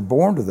daughters were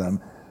born to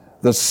them,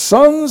 the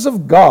sons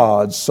of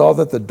God saw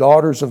that the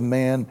daughters of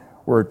man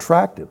were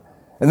attractive.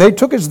 And they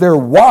took as their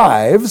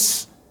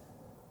wives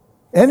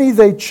any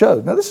they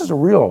chose. Now, this is a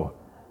real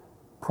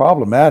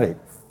problematic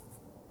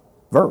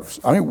verse.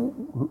 I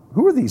mean,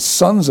 who are these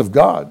sons of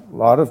God? A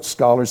lot of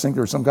scholars think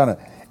they're some kind of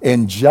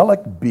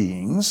angelic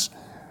beings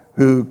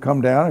who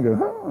come down and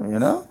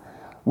go,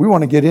 we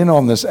want to get in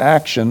on this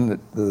action,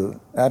 the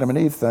Adam and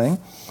Eve thing.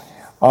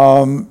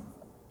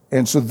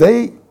 And so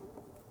they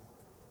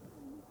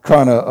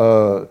kind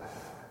of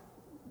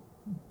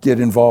get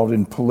involved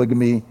in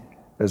polygamy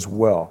as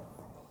well.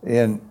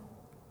 And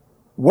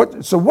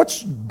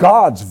what's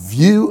God's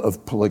view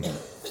of polygamy?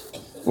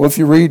 Well, if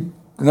you read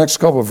the next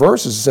couple of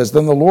verses, it says,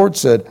 then the Lord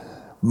said,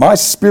 my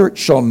spirit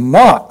shall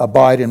not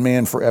abide in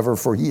man forever,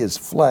 for he is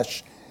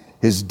flesh.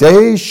 His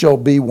days shall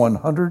be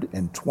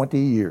 120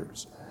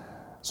 years.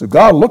 So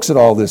God looks at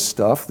all this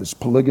stuff, this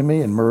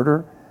polygamy and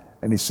murder,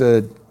 and he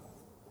said,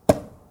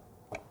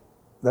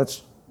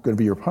 that's going to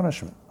be your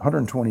punishment,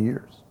 120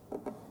 years.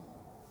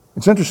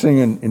 It's interesting,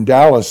 in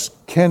Dallas,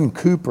 Ken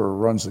Cooper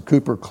runs the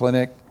Cooper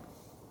Clinic,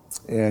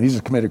 and he's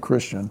a committed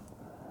Christian.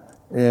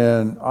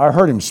 And I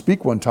heard him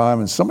speak one time,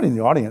 and somebody in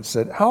the audience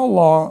said,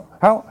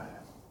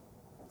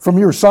 from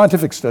your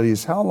scientific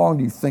studies, how long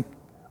do you think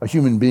a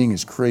human being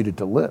is created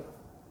to live?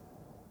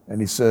 And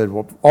he said,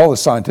 well, all the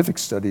scientific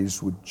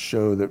studies would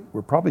show that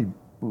we're probably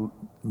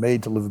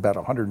made to live about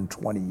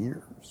 120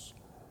 years.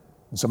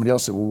 And somebody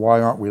else said, well,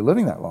 why aren't we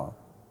living that long?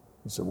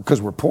 He said, well,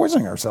 because we're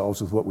poisoning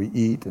ourselves with what we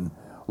eat and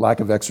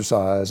lack of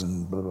exercise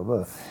and blah, blah,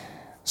 blah.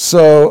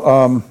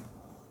 So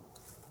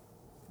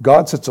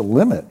God sets a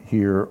limit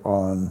here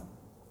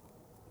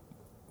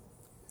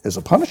as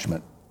a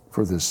punishment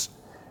for this.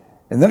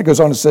 And then it goes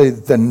on to say,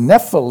 the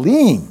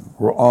Nephilim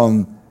were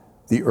on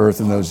the earth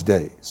in those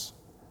days.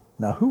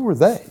 Now, who were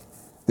they?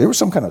 They were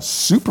some kind of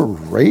super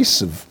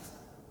race of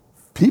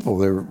people.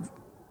 They were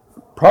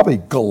probably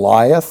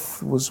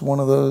Goliath was one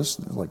of those,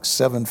 like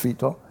 7 feet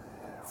tall.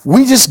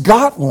 We just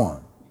got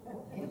one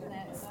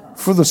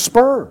for the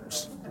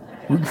Spurs.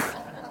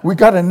 We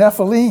got a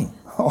Nephilim,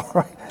 all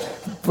right.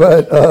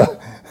 But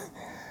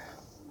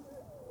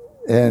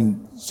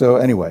and so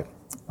anyway,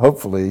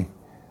 hopefully,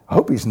 I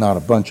hope he's not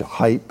a bunch of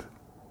hype.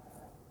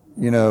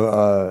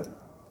 Peyton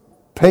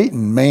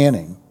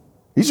Manning,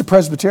 he's a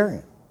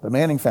Presbyterian. The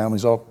Manning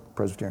family's all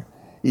Presbyterian.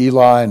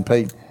 Eli and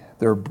Peyton,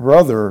 their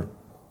brother,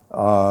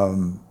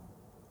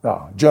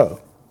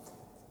 Joe,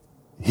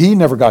 he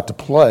never got to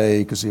play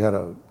because he had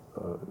a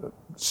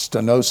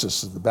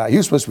stenosis of the back. He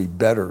was supposed to be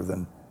better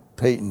than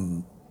Peyton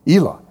and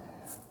Eli.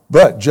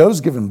 But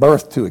Joe's given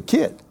birth to a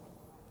kid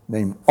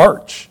named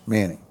Arch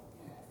Manning.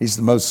 He's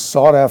the most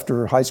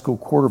sought-after high school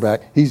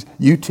quarterback.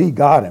 UT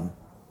got him,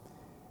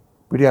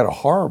 but he had a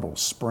horrible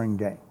spring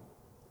game.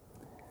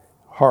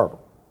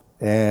 Horrible.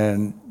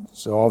 And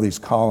so all these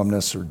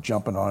columnists are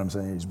jumping on him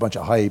saying he's a bunch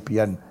of hype. He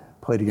hadn't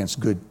played against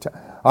good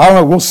I don't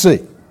know, we'll see.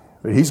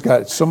 But he's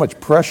got so much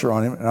pressure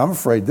on him, and I'm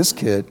afraid this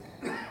kid,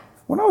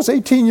 when I was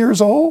 18 years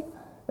old,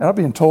 and I'm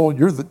being told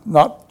you're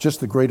not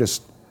just the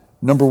greatest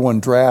number 1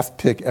 draft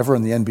pick ever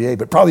in the NBA,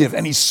 but probably of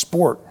any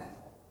sport,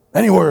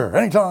 anywhere,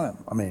 anytime.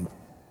 I mean,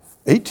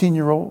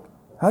 18-year-old,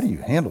 how do you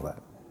handle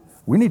that?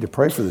 We need to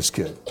pray for this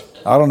kid.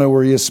 I don't know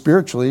where he is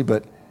spiritually,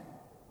 but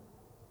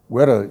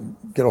we had to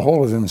get a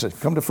hold of him and say,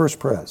 come to First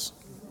Pres.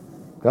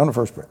 Come to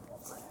First Pres.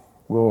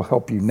 We'll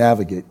help you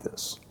navigate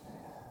this.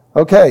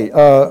 Okay,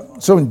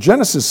 so in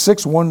Genesis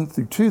 6, 1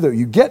 through 2, though,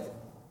 you get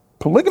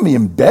polygamy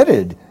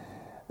embedded,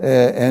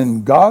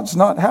 and God's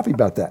not happy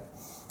about that.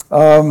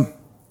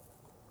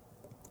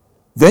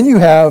 Then you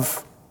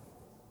have,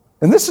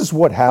 and this is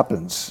what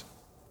happens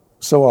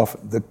so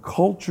often, the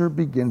culture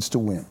begins to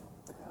win.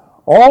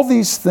 All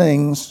these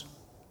things,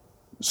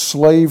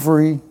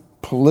 slavery,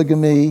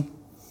 polygamy,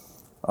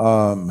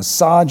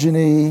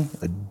 misogyny,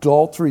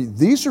 adultery,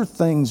 these are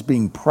things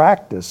being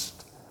practiced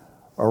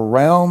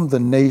around the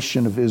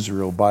nation of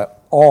Israel by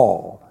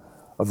all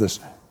of this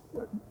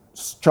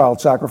child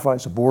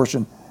sacrifice,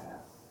 abortion.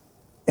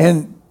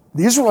 And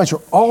the Israelites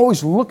are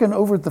always looking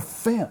over the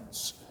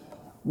fence.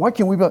 Why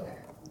can't we build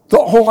the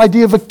whole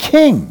idea of a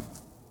king?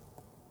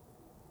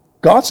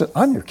 God said,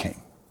 I'm your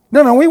king.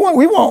 No, we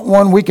want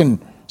one we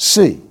can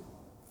see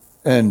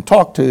and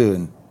talk to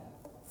and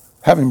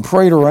have him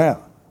parade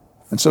around.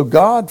 And so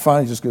God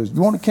finally just goes,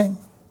 you want a king?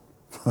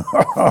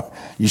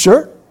 You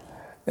sure?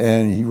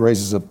 And he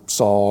raises up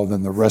Saul, and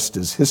then the rest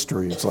is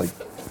history. It's like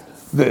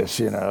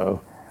this,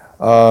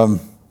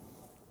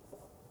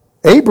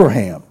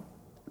 Abraham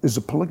is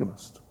a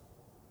polygamist.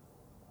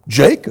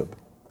 Jacob.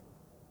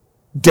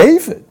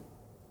 David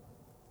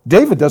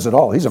does it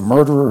all. He's a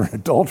murderer, an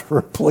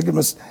adulterer,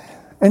 polygamist,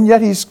 and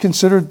yet he's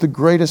considered the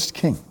greatest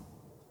king.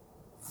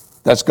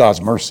 That's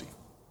God's mercy.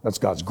 That's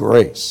God's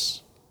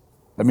grace.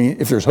 I mean,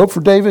 if there's hope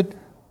for David,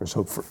 there's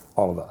hope for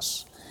all of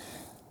us.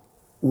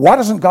 Why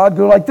doesn't God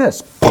go like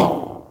this?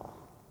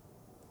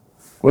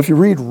 Well, if you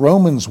read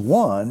Romans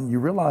 1, you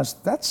realize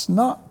that's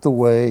not the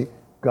way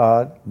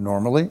God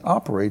normally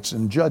operates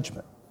in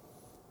judgment.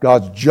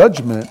 God's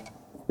judgment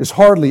is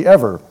hardly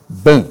ever,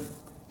 boom.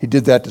 He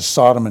did that to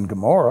Sodom and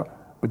Gomorrah,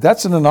 but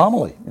that's an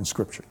anomaly in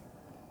Scripture.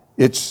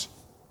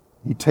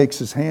 He takes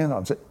his hand on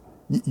and says,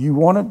 you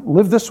want to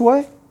live this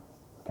way?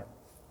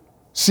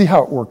 See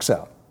how it works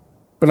out.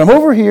 But I'm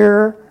over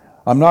here.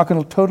 I'm not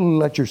going to totally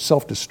let you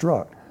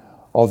self-destruct.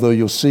 Although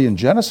you'll see in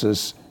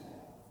Genesis,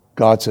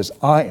 God says,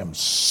 I am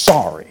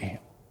sorry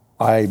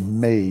I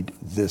made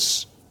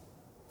this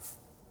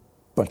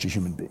bunch of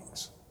human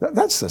beings.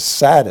 That's the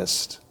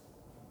saddest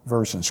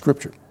verse in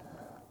Scripture.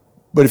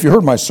 But if you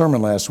heard my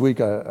sermon last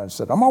week, I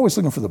said, I'm always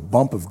looking for the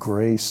bump of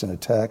grace in a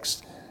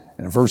text.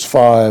 And in verse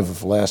 5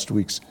 of last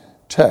week's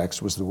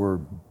text was the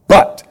word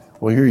but.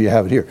 Well, here you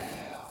have it here.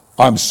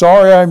 I'm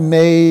sorry I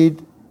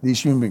made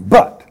these human beings,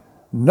 but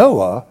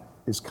Noah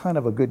is kind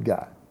of a good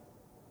guy.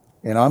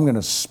 And I'm going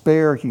to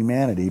spare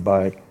humanity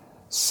by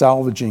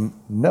salvaging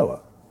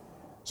Noah.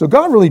 So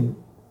God really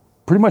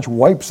pretty much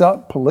wipes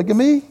out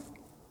polygamy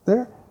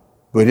there,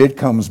 but it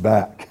comes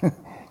back.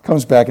 It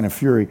comes back in a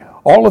fury.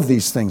 All of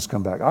these things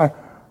come back. I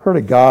heard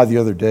a guy the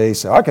other day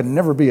say, I could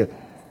never be a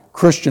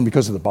Christian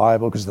because of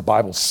the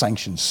Bible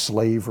sanctions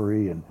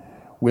slavery and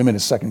women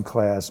as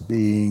second-class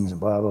beings and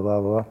blah, blah,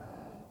 blah, blah.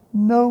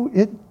 No,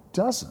 it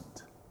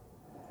doesn't.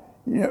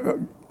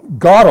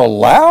 God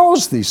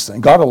allows these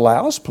things. God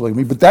allows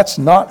polygamy, but that's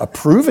not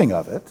approving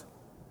of it.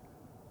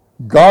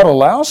 God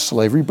allows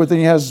slavery, but then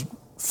he has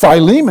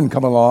Philemon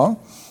come along.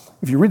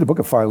 If you read the book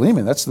of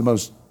Philemon, that's the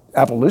most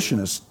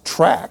abolitionist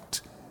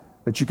tract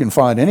that you can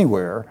find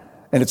anywhere.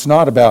 And it's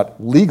not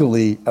about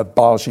legally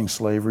abolishing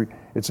slavery.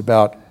 It's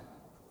about,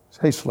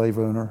 hey, slave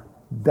owner,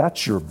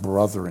 that's your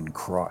brother in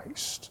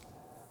Christ.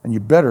 And you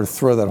better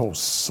throw that whole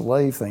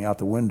slave thing out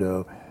the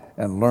window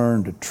and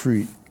learn to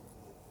treat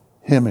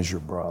him as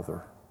your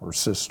brother or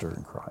sister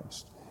in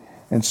Christ.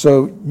 And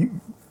so,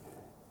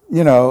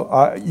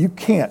 you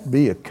can't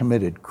be a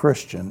committed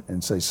Christian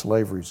and say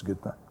slavery is a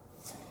good thing.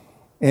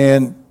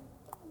 And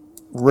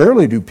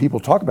rarely do people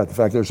talk about the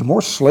fact there's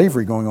more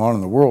slavery going on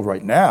in the world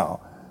right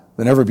now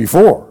than ever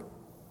before.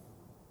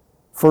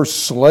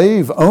 First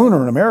slave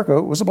owner in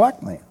America was a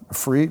black man, a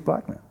free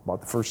black man,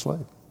 bought the first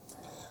slave.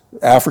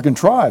 African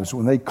tribes,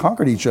 when they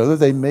conquered each other,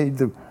 they made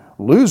the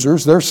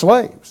losers their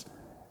slaves.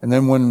 And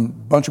then when a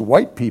bunch of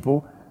white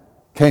people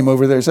came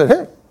over there and said,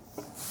 hey,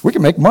 we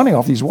can make money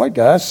off these white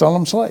guys, sell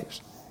them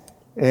slaves.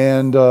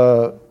 And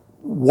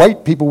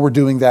white people were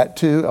doing that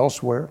too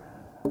elsewhere.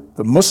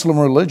 the Muslim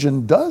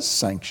religion does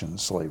sanction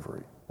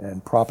slavery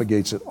and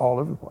propagates it all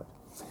over the place.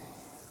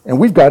 And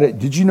we've got it.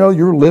 Did you know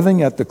you're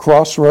living at the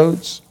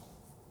crossroads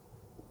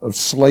of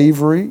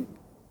slavery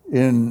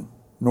in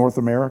North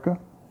America?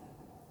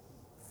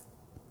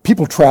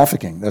 People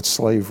trafficking, that's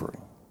slavery.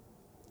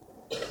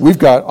 We've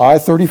got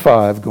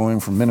I-35 going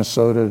from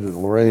Minnesota to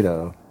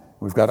Laredo.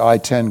 We've got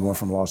I-10 going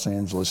from Los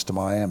Angeles to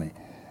Miami.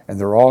 And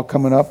they're all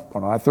coming up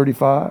on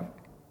I-35,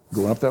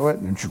 going up that way.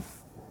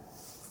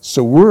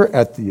 So we're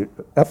at the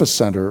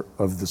epicenter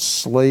of the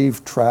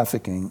slave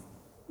trafficking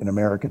in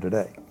America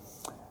today.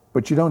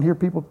 But you don't hear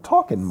people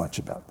talking much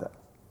about that.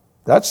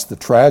 That's the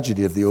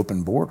tragedy of the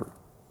open border.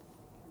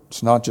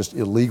 It's not just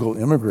illegal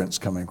immigrants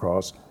coming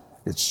across,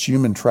 it's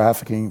human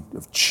trafficking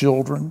of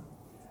children.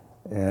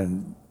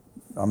 And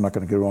I'm not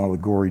going to go on all the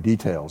gory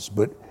details,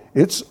 but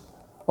it's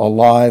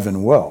alive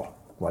and well,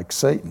 like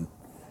Satan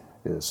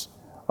is.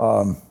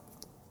 So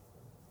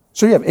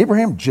you have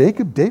Abraham,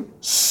 Jacob, David,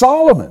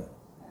 Solomon.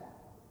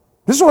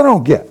 This is what I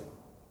don't get.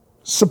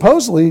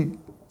 Supposedly,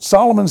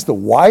 Solomon's the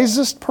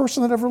wisest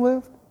person that ever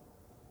lived.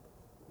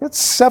 That's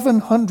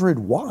 700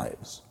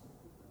 wives.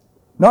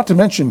 Not to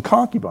mention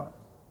concubines.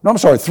 No, I'm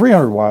sorry,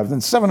 300 wives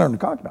and 700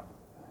 concubines.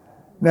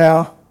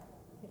 Now,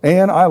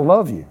 Anne, I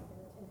love you.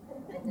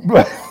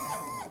 But,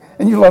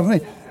 and you love me.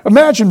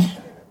 Imagine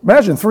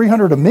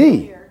 300 of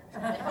me.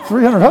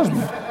 300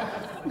 husbands.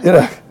 You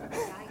know.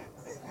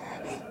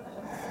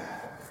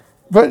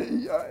 But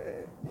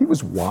he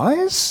was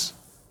wise.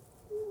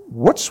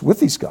 What's with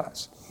these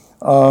guys?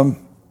 Now,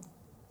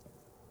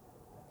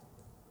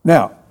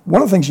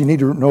 one of the things you need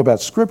to know about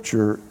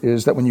Scripture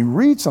is that when you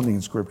read something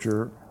in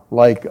Scripture,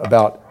 like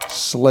about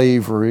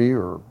slavery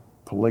or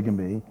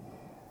polygamy,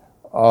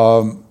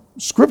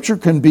 Scripture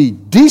can be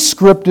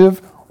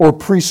descriptive or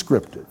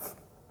prescriptive.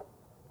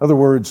 In other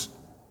words,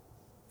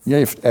 you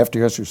have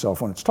to ask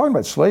yourself, when it's talking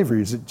about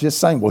slavery, is it just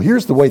saying, well,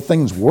 here's the way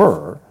things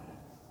were,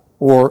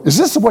 or is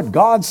this what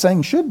God's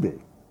saying should be?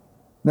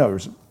 No,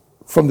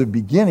 from the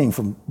beginning,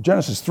 from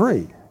Genesis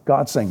 3,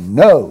 God's saying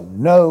no,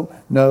 no,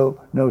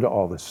 no, no to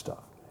all this stuff.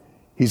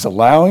 He's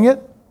allowing it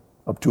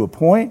up to a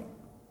point,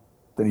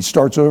 then he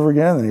starts over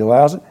again, then he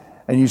allows it.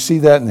 And you see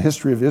that in the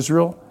history of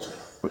Israel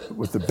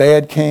with the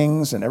bad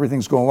kings and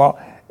everything's going well.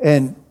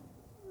 And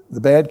the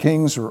bad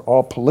kings are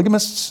all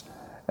polygamists,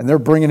 and they're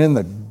bringing in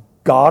the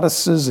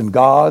goddesses and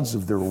gods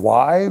of their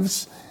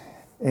wives.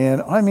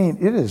 And I mean,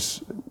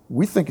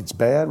 we think it's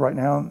bad right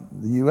now in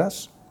the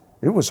U.S.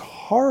 It was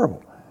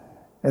horrible.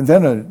 And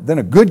then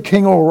a good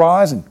king will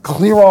arise and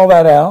clear all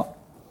that out.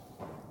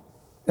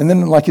 And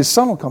then like his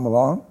son will come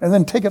along and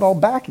then take it all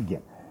back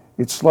again.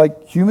 It's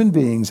like human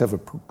beings have a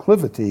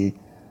proclivity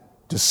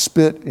to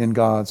spit in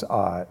God's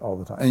eye all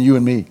the time. And you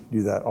and me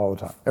do that all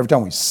the time. Every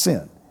time we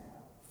sin,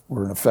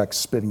 we're in effect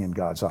spitting in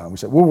God's eye. And we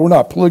say, well, we're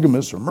not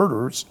polygamists or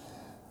murderers.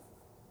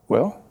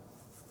 Well,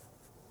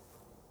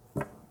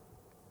 you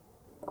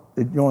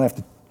don't have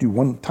to do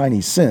one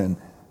tiny sin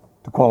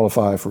to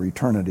qualify for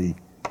eternity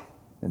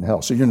in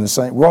hell. So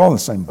we're all in the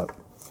same boat.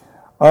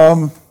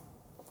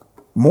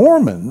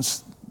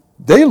 Mormons,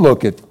 they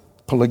look at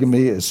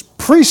polygamy as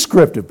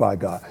prescriptive by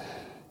God.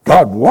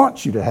 God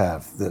wants you to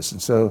have this.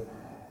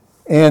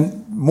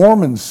 And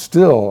Mormons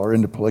still are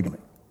into polygamy.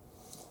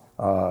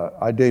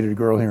 I dated a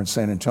girl here in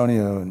San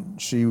Antonio, and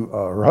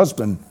her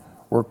husband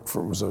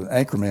was an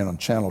anchorman on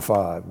Channel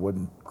 5,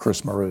 wasn't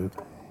Chris Maru.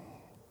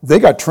 They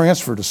got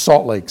transferred to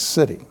Salt Lake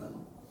City.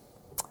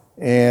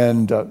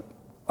 And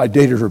I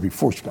dated her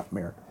before she got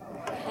married.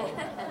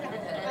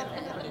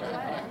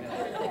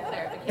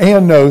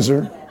 Ann knows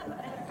her.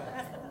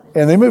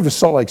 And they moved to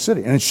Salt Lake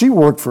City. And she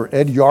worked for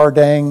Ed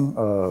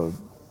Yardang,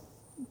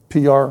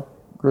 PR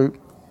group.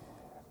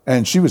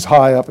 And she was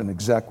high up and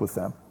exec with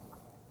them.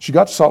 She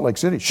got to Salt Lake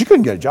City. She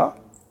couldn't get a job.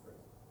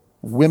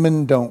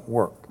 Women don't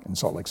work in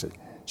Salt Lake City.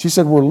 She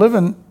said, we're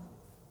living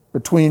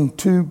between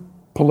two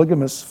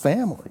polygamous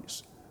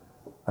families.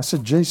 I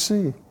said,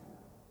 JC,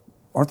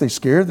 aren't they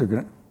scared? They're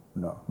going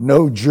to,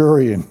 no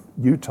jury in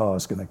Utah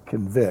is going to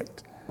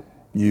convict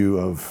you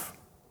of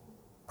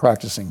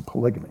practicing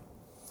polygamy.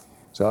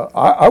 So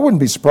I wouldn't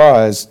be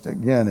surprised,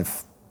 again,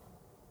 if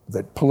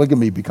that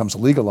polygamy becomes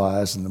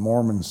legalized and the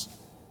Mormons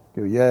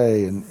go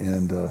yay.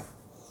 And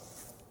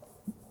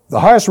the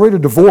highest rate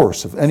of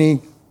divorce of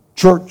any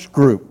church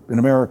group in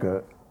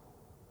America,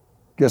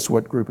 guess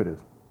what group it is?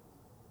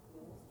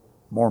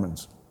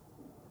 Mormons.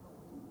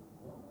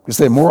 Because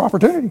they have more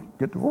opportunity to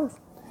get divorced.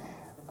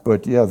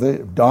 But yeah,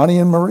 Donnie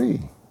and Marie.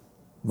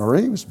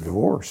 Marie was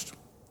divorced.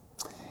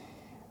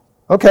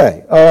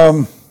 Okay.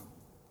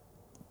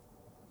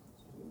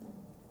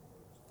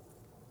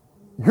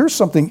 Here's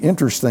something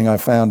interesting I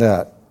found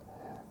out.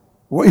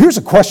 Well, here's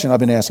a question I've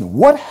been asking.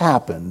 What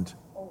happened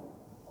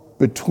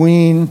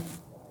between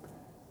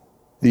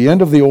the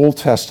end of the Old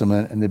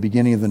Testament and the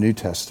beginning of the New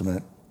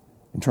Testament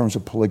in terms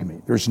of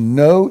polygamy? There's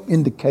no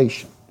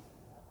indication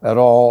at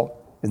all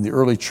in the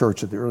early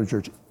church that the early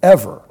church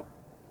ever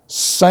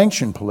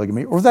sanctioned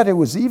polygamy or that it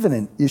was even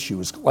an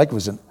issue. It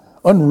was an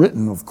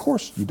unwritten, of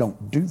course you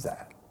don't do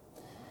that.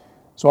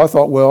 So I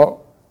thought,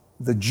 well,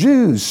 the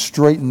Jews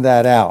straightened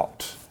that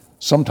out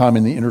sometime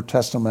in the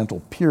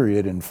intertestamental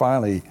period and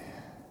finally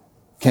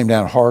came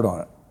down hard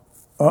on it.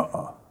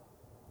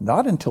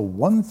 Not until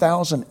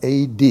 1000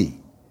 AD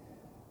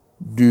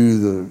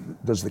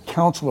does the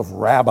Council of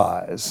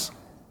Rabbis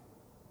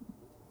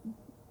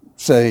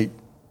say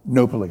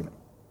no polygamy.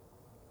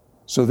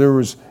 So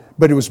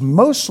but it was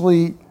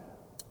mostly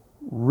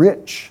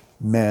rich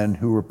men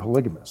who were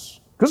polygamists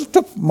because it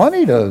took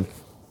money to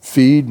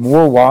feed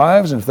more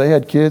wives and if they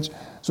had kids.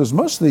 So it's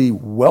mostly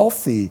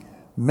wealthy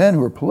men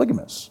who were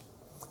polygamists.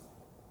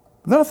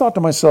 But then I thought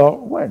to myself,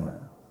 wait a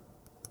minute.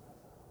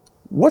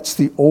 What's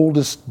the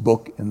oldest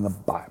book in the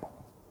Bible?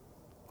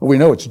 Well, we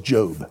know it's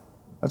Job.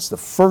 That's the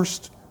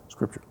first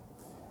scripture,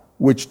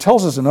 which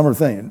tells us a number of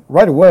things.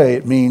 Right away,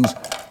 it means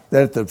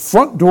that at the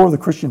front door of the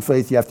Christian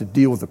faith, you have to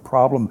deal with the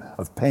problem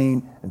of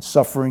pain and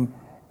suffering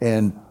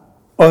and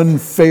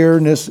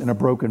unfairness in a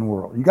broken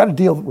world. You got to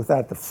deal with that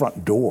at the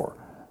front door,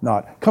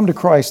 not come to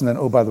Christ and then,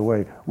 oh, by the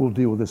way, we'll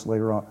deal with this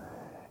later on.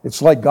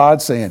 It's like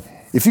God saying,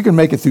 if you can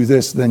make it through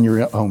this, then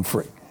you're home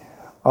free.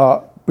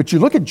 But you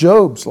look at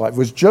Job's life.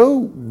 Was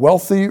Job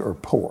wealthy or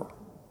poor?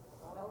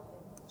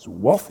 He's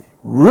wealthy,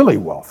 really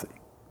wealthy.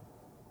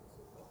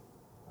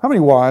 How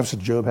many wives did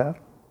Job have?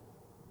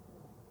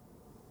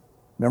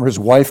 Remember, his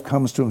wife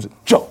comes to him and says,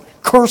 Job,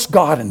 curse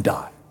God and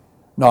die.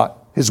 Not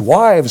his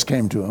wives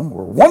came to him,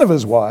 or one of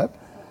his wives.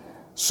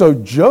 So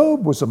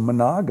Job was a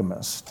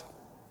monogamist.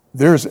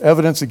 There's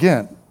evidence,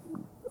 again,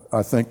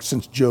 I think,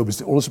 since Job is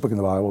the oldest book in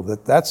the Bible,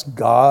 that that's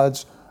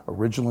God's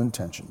original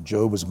intention.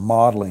 Job was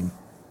modeling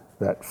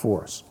that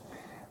for us.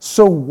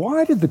 So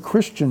why did the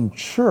Christian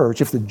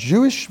church, if the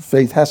Jewish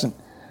faith hasn't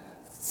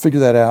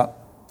figured that out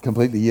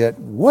completely yet,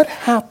 what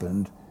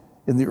happened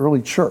in the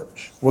early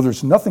church? Well,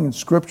 there's nothing in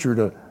Scripture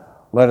to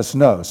let us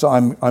know. So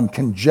I'm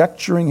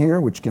conjecturing here,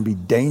 which can be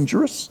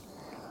dangerous.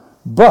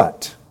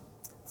 But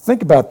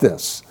think about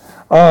this.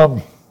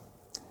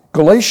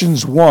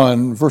 Galatians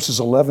 1, verses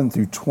 11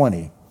 through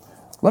 20.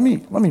 Let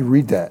me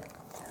read that.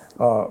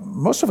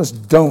 Most of us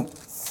don't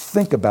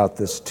think about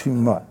this too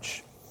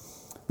much.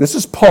 This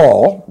is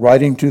Paul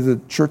writing to the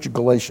church of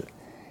Galatia.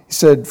 He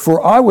said,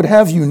 "For I would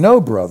have you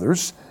know,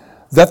 brothers,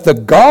 that the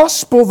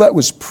gospel that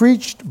was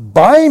preached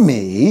by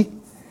me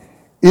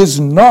is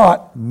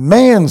not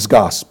man's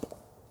gospel.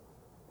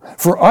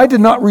 For I did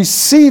not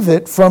receive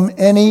it from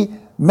any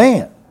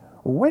man."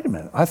 Well, wait a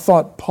minute. I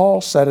thought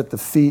Paul sat at the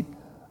feet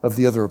of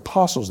the other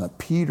apostles, and that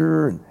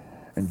Peter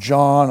and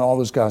John, all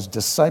those guys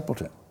discipled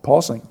him.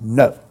 Paul's saying,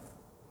 no.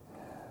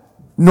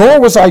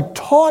 Nor was I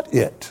taught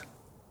it.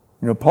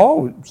 You know,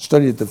 Paul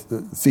studied at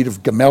the feet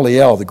of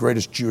Gamaliel, the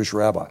greatest Jewish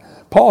rabbi.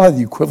 Paul had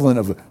the equivalent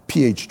of a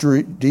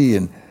PhD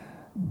in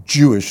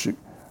Jewish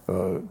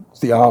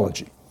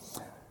theology.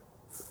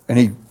 And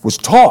he was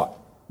taught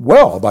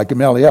well by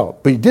Gamaliel,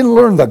 but he didn't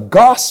learn the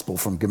gospel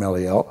from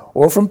Gamaliel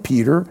or from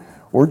Peter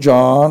or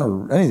John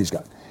or any of these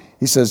guys.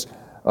 He says,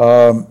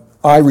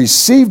 I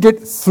received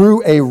it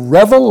through a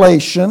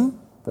revelation.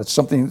 That's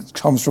something that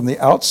comes from the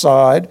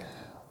outside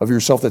of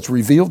yourself that's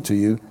revealed to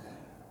you.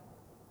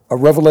 A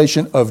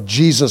revelation of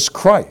Jesus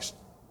Christ.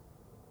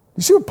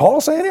 You see what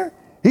Paul's saying here?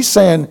 He's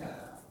saying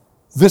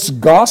this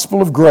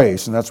gospel of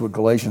grace, and that's what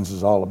Galatians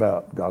is all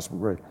about, gospel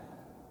of grace.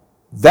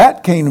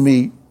 That came to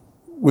me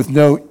with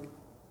no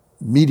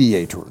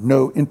mediator,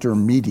 no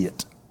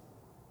intermediate.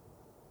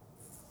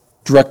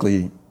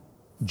 Directly,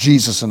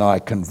 Jesus and I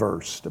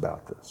conversed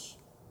about this.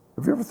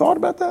 Have you ever thought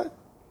about that?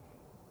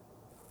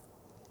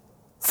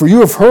 For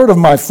you have heard of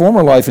my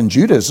former life in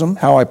Judaism,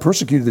 how I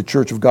persecuted the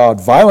church of God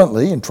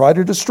violently and tried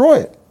to destroy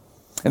it.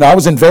 And I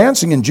was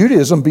advancing in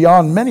Judaism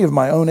beyond many of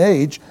my own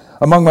age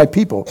among my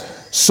people.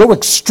 So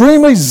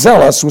extremely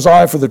zealous was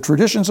I for the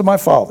traditions of my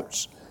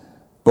fathers.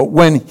 But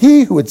when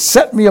he who had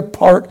set me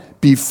apart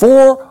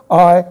before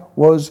I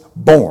was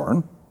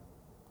born,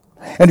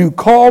 and who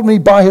called me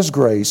by his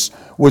grace,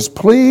 was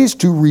pleased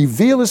to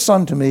reveal his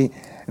Son to me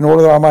in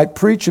order that I might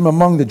preach him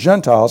among the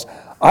Gentiles,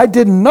 I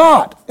did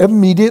not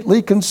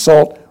immediately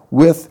consult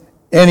with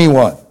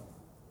anyone.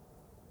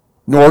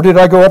 Nor did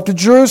I go up to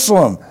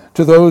Jerusalem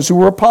to those who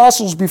were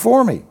apostles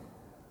before me.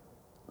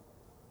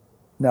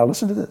 Now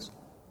listen to this.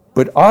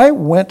 But I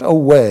went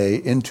away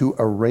into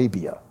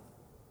Arabia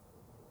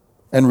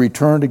and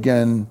returned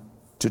again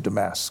to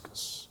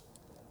Damascus.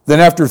 Then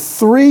after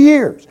 3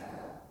 years,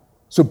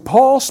 so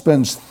Paul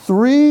spends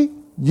 3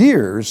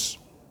 years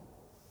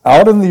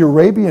out in the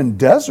Arabian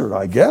desert,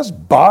 I guess,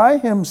 by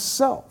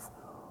himself.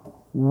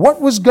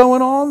 What was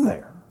going on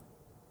there?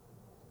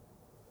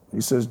 He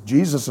says,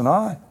 Jesus and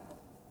I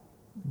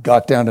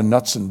got down to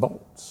nuts and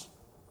bolts.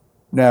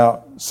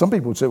 Now, some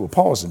people would say, well,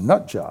 Paul was a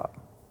nut job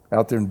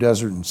out there in the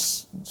desert and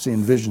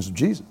seeing visions of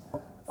Jesus.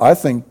 I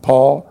think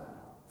Paul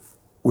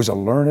was a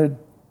learned,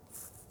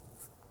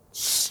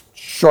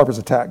 sharp as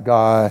a tack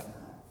guy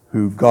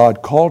who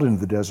God called into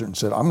the desert and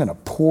said, I'm going to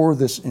pour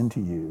this into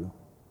you.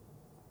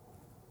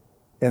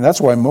 And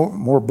that's why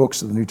more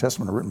books of the New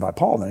Testament are written by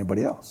Paul than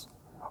anybody else.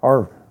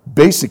 Our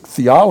basic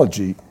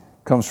theology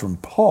comes from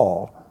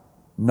Paul,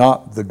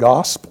 not the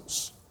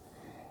Gospels.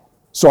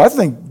 So I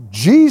think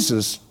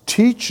Jesus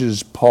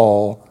teaches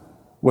Paul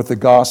what the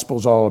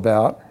gospel's all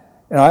about.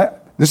 And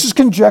this is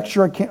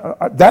conjecture.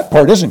 That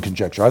part isn't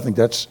conjecture. I think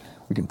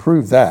we can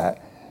prove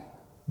that.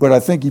 But I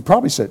think he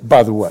probably said,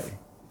 by the way,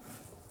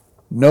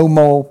 no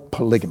more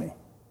polygamy.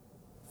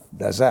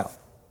 That's out.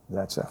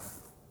 That's out.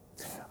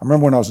 I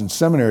remember when I was in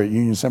seminary at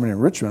Union Seminary in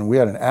Richmond, we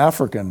had an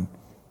African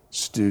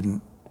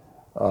student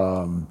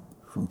from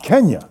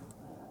Kenya,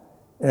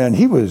 and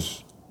he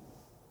was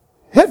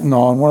hitting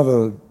on one of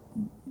the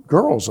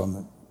girls on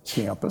the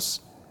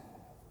campus.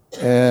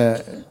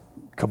 Kabwika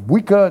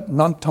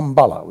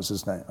Nantambala was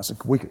his name. I said,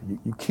 Kabwika,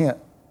 you can't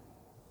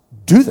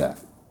do that.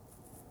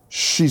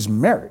 She's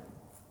married.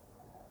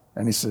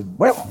 And he said,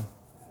 well,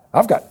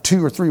 I've got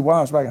 2 or 3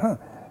 wives back at home.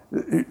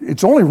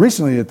 It's only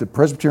recently that the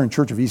Presbyterian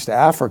Church of East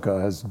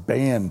Africa has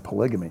banned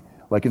polygamy,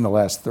 like in the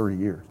last 30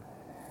 years.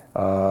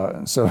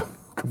 And so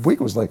Kabwika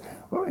was like,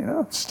 well,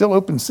 it's still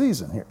open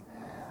season here.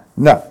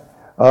 No.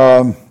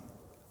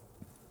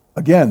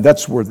 Again,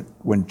 that's where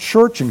when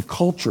church and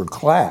culture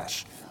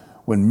clash,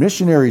 when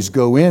missionaries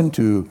go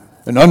into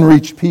an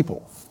unreached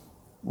people,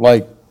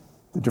 like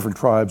the different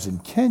tribes in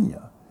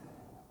Kenya,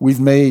 we've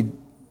made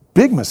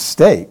big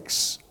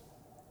mistakes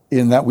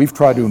in that we've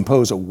tried to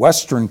impose a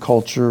Western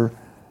culture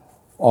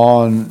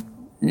on,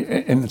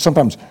 and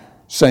sometimes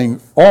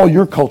saying all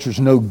your culture's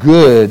no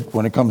good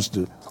when it comes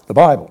to the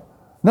Bible.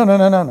 No.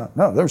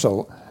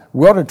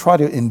 We ought to try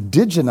to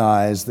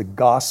indigenize the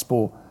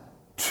gospel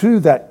to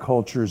that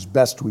culture as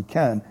best we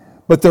can.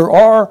 But there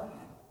are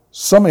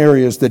some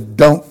areas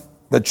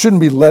that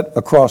shouldn't be let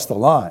across the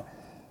line.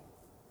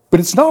 But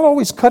it's not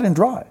always cut and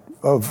dry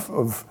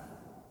of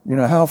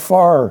how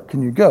far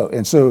can you go?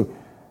 And so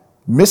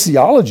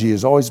missiology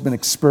has always been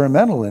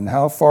experimental in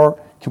how far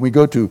can we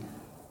go to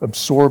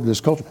absorb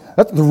this culture.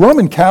 The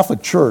Roman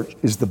Catholic Church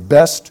is the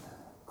best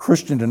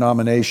Christian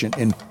denomination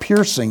in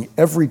piercing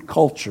every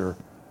culture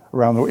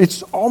around the world.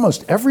 It's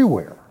almost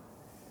everywhere.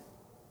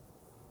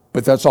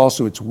 But that's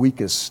also its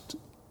weakest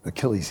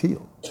Achilles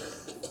heel.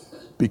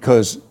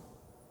 Because,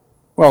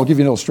 well, I'll give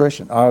you an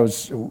illustration.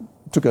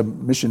 Took a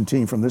mission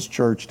team from this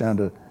church down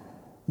to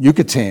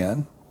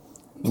Yucatan.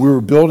 We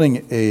were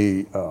building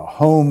a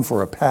home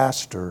for a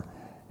pastor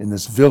in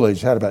this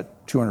village, had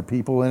about 200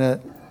 people in it.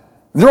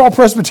 And they're all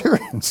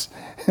Presbyterians.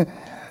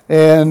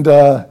 And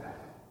not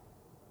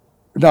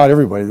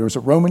everybody. There was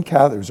a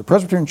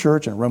Presbyterian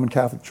church and a Roman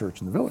Catholic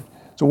church in the village.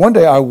 So one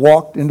day I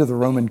walked into the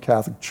Roman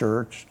Catholic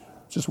church,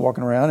 just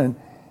walking around,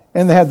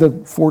 and they had the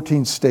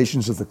 14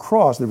 Stations of the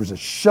Cross. There was a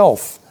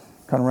shelf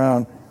kind of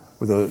around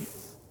with a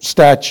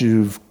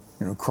statue of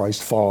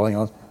Christ falling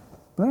on.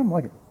 But then I'm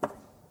like,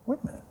 wait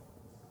a minute.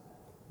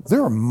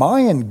 There are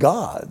Mayan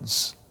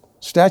gods,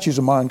 statues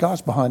of Mayan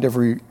gods behind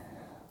every.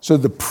 So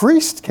the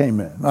priest came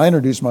in. I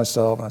introduced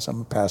myself, and I said,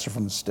 I'm a pastor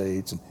from the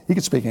States, and he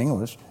could speak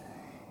English.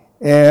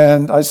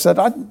 And I said,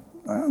 I'm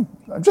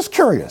just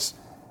curious.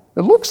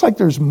 It looks like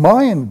there's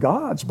Mayan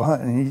gods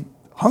behind. And he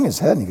hung his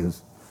head, and he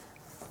goes,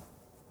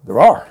 there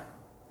are.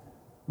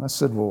 And I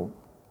said, well,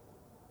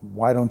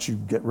 why don't you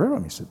get rid of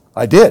them? He said,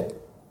 I did.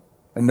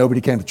 And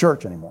nobody came to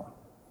church anymore.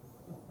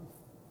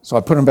 So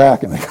I put them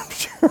back, and they come to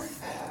church.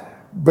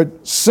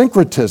 But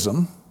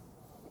syncretism,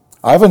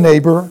 I have a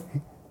neighbor,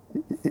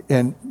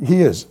 and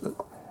he's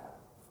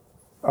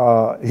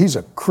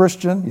a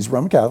Christian, he's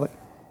Roman Catholic,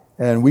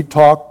 and we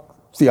talk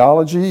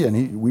theology,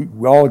 and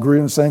we all agree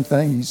on the same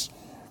thing. He's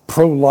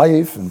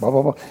pro-life and blah,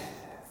 blah, blah.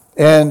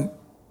 And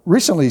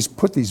recently he's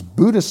put these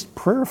Buddhist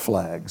prayer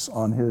flags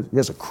on he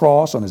has a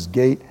cross on his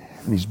gate,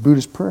 and these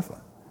Buddhist prayer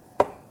flags.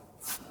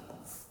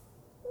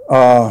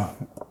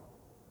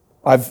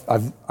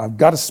 I've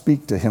got to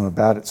speak to him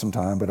about it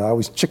sometime, but I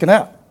always chicken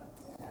out.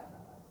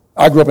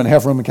 I grew up in a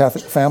half Roman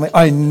Catholic family.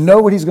 I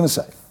know what he's going to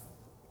say.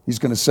 He's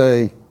going to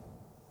say,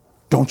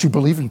 don't you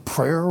believe in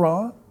prayer,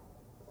 Ron?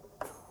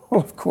 Well,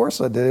 of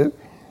course I do.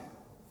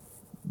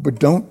 But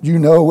don't you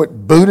know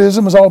what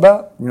Buddhism is all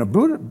about?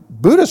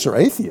 Buddhists are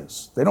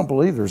atheists. They don't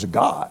believe there's a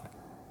God.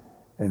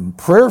 And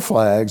prayer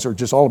flags are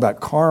just all about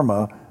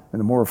karma, and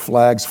the more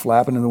flags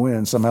flapping in the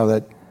wind, somehow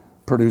that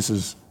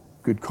produces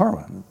good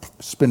karma.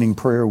 Spinning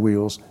prayer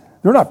wheels.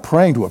 They're not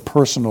praying to a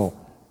personal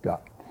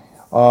God.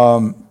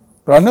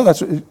 But I know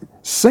that's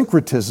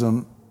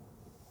syncretism,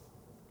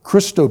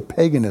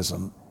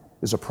 Christo-paganism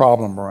is a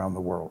problem around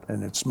the world,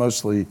 and it's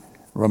mostly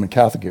Roman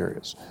Catholic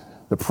areas.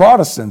 The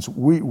Protestants,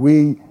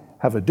 we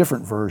have a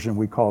different version.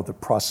 We call it the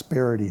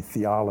prosperity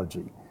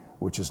theology,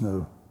 which is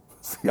no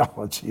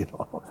theology at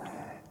all.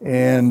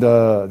 And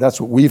that's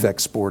what we've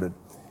exported.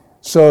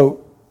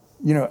 So,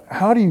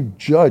 how do you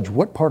judge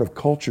what part of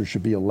culture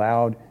should be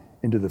allowed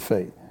into the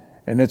faith?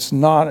 And it's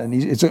not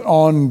it's an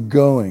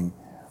ongoing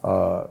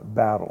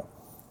battle.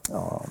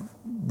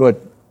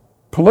 But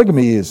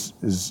polygamy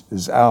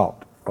is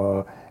out.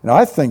 And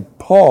I think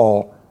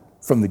Paul,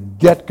 from the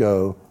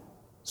get-go,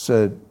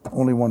 said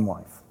only one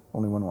wife,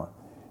 only one wife.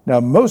 Now,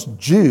 most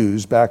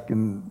Jews back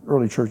in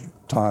early church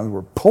times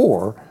were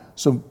poor,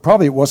 so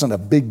probably it wasn't a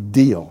big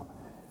deal,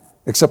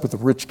 except with the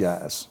rich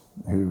guys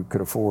who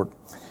could afford.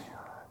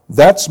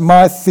 That's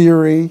my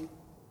theory.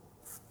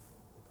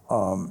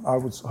 I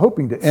was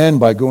hoping to end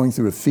by going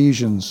through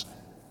Ephesians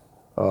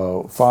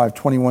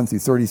 5:21 through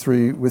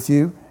 33 with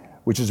you,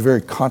 which is a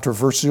very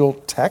controversial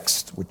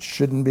text, which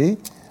shouldn't be.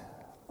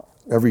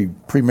 Every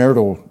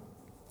premarital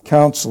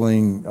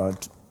counseling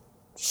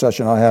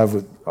session I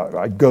have,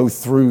 I go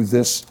through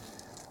this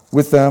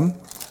with them.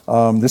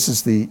 This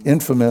is the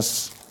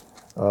infamous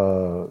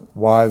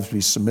wives,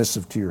 be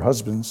submissive to your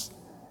husbands,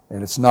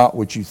 and it's not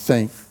what you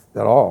think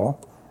at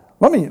all.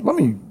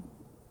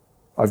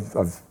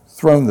 I've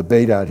thrown the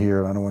bait out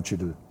here. I don't want you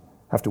to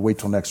have to wait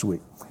till next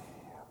week.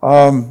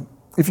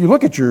 If you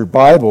look at your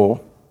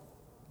Bible,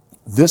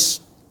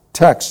 this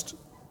text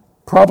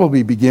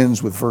probably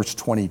begins with verse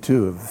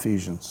 22 of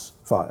Ephesians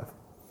 5.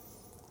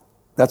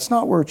 That's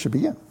not where it should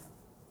begin.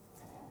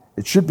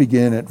 It should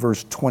begin at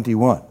verse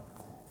 21.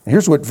 And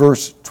here's what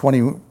verse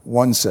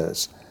 21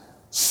 says: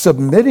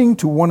 submitting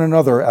to one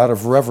another out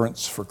of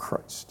reverence for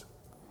Christ.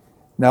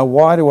 Now,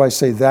 why do I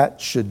say that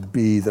should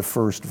be the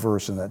first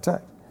verse in that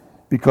text?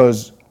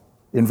 Because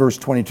in verse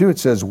 22 it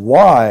says,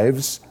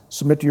 wives,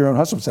 submit to your own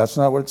husbands. That's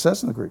not what it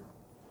says in the Greek.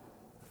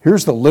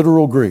 Here's the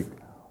literal Greek: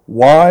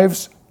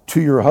 wives,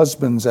 to your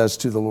husbands as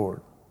to the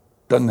Lord.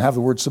 Doesn't have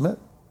the word submit.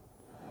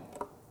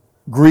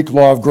 Greek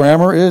law of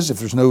grammar is, if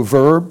there's no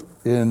verb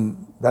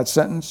in that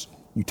sentence,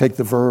 you take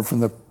the verb from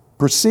the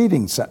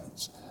preceding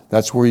sentence.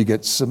 That's where you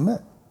get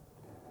submit.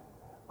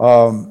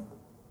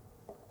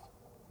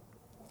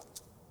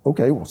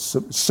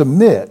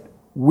 Submit,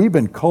 we've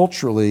been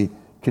culturally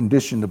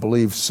conditioned to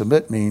believe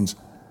submit means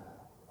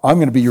I'm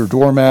going to be your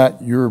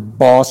doormat, your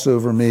boss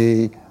over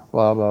me,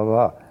 blah, blah,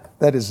 blah.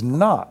 That is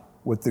not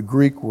what the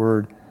Greek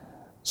word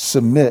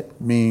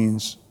submit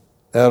means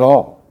at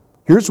all.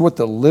 Here's what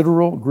the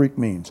literal Greek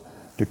means: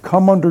 to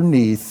come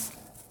underneath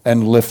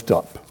and lift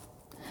up.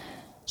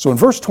 So in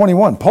verse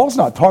 21, Paul's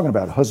not talking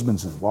about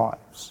husbands and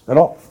wives at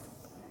all.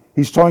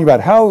 He's talking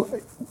about how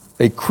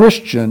a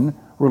Christian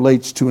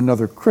relates to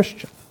another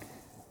Christian.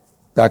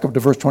 Back up to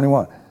verse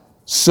 21.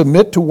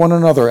 Submit to one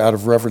another out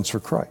of reverence for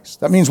Christ.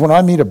 That means when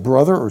I meet a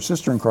brother or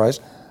sister in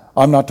Christ,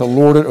 I'm not to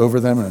lord it over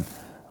them and,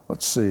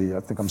 let's see,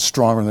 I think I'm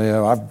stronger than they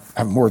are, I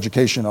have more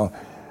education.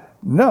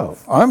 No,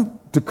 I'm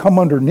to come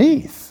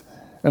underneath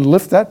and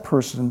lift that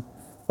person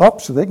up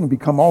so they can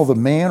become all the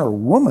man or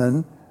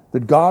woman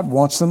that God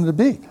wants them to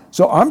be.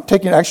 So I'm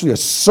taking actually a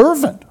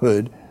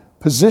servanthood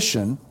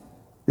position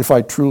if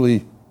I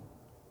truly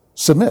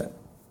submit.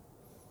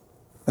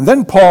 And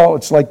then Paul,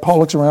 it's like Paul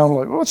looks around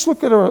like, well, let's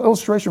look at an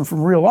illustration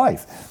from real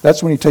life.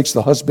 That's when he takes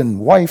the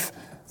husband-wife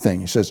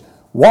thing. He says,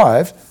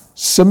 wives,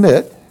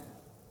 submit,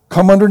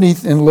 come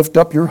underneath and lift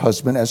up your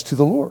husband as to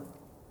the Lord.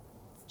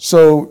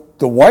 So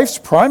the wife's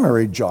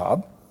primary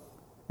job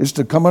is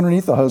to come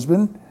underneath the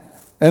husband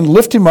and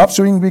lift him up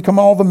so he can become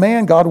all the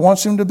man God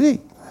wants him to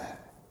be.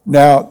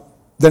 Now,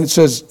 then it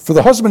says, for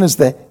the husband is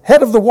the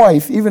head of the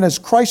wife, even as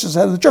Christ is the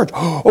head of the church.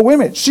 Oh, wait a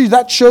minute. See,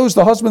 that shows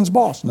the husband's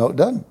boss. No, it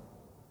doesn't.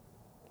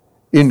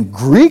 In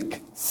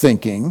Greek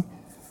thinking,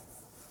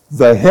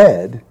 the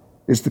head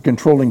is the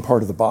controlling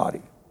part of the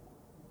body.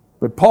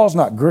 But Paul's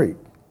not Greek.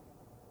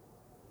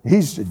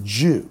 He's a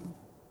Jew.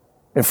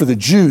 And for the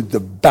Jew, the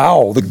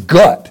bowel, the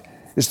gut,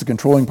 is the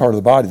controlling part of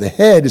the body. The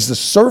head is the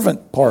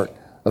servant part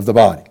of the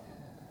body.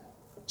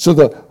 So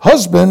the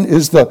husband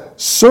is the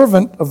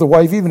servant of the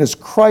wife, even as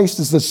Christ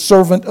is the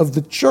servant of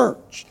the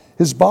church,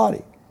 his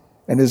body,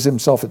 and is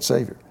himself its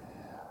Savior.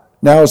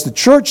 Now, as the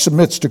church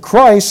submits to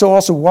Christ, so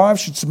also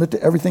wives should submit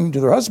to everything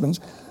to their husbands.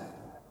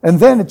 And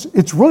then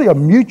it's really a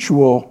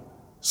mutual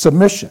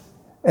submission.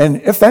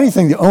 And if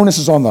anything, the onus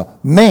is on the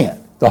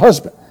man, the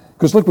husband.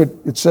 Because look what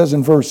it says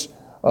in verse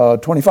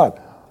 25.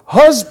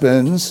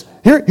 Husbands,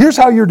 here's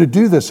how you're to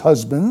do this,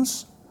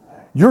 husbands.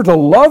 You're to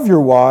love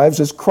your wives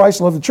as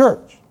Christ loved the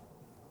church.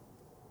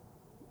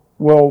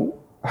 Well,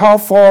 how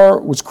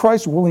far was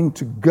Christ willing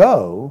to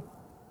go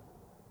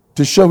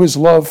to show his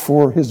love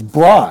for his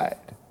bride,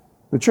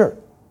 the church?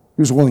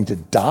 He was willing to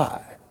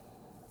die,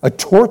 a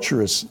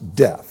torturous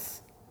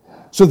death.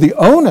 So the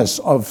onus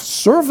of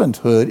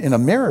servanthood in a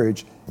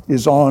marriage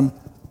is on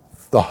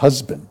the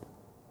husband.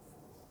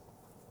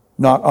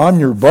 Not,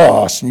 I'm your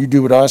boss and you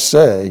do what I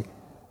say.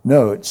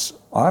 No, it's,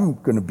 I'm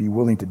going to be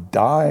willing to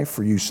die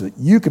for you so that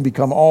you can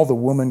become all the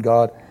woman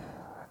God.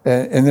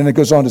 And then it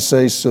goes on to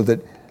say, so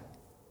that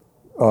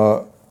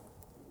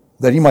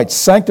he might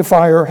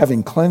sanctify her,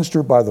 having cleansed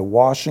her by the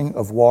washing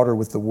of water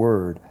with the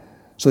word,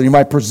 so that he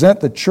might present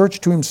the church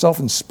to himself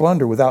in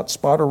splendor, without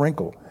spot or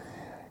wrinkle.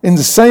 In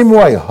the same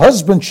way,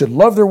 husbands should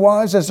love their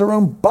wives as their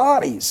own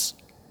bodies.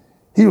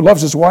 He who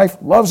loves his wife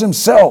loves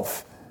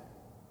himself.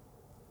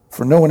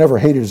 For no one ever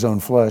hated his own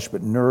flesh,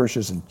 but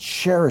nourishes and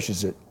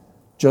cherishes it,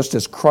 just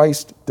as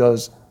Christ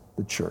does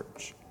the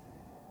church.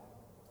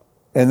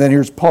 And then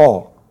here's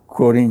Paul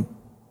quoting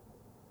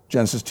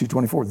Genesis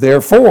 2:24.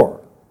 Therefore,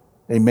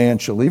 a man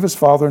shall leave his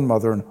father and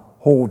mother and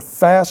hold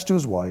fast to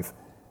his wife,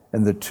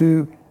 and the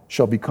two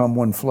shall become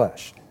one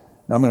flesh.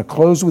 Now I'm going to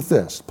close with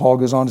this. Paul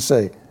goes on to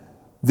say,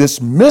 this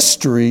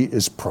mystery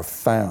is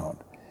profound,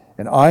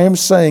 and I am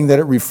saying that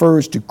it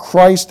refers to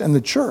Christ and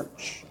the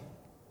church.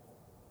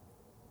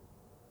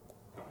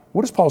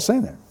 What is Paul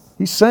saying there?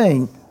 He's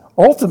saying,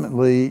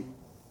 ultimately,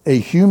 a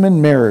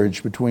human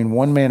marriage between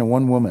one man and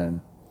one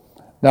woman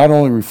not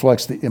only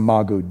reflects the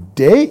imago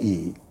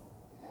Dei,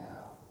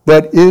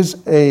 but is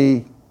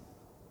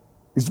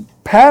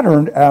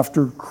patterned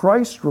after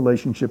Christ's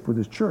relationship with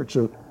his church.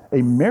 So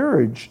a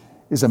marriage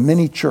is a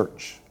mini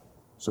church,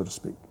 so to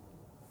speak.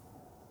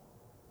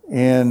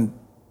 And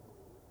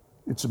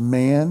it's a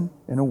man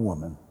and a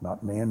woman,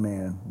 not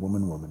man,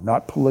 woman,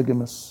 not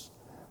polygamous,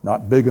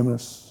 not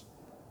bigamous.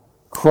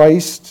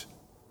 Christ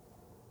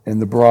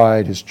and the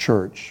bride, his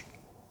church,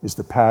 is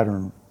the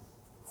pattern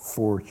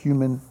for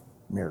human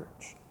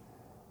marriage.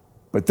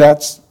 But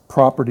that's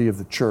property of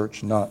the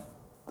church, not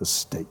the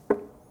state.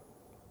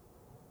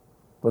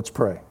 Let's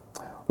pray.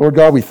 Lord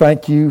God, we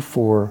thank you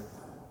for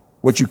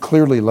what you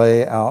clearly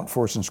lay out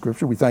for us in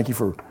Scripture. We thank you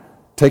for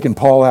taking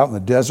Paul out in the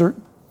desert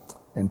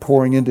and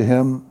pouring into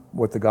him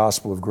what the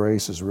gospel of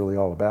grace is really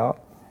all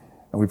about.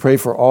 And we pray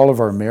for all of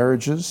our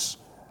marriages,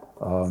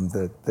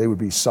 that they would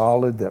be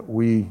solid, that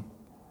we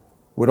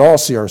would all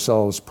see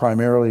ourselves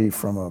primarily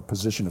from a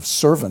position of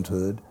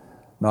servanthood,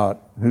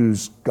 not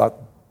who's got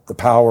the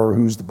power,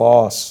 who's the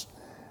boss.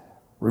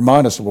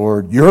 Remind us,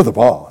 Lord, you're the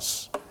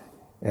boss,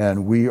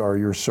 and we are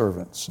your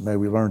servants. May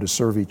we learn to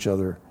serve each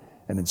other,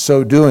 and in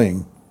so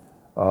doing,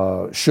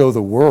 show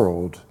the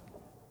world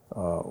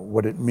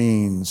what it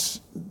means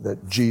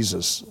that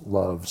Jesus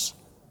loves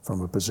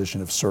from a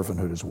position of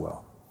servanthood as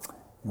well.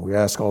 And we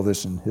ask all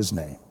this in his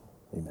name.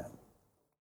 Amen.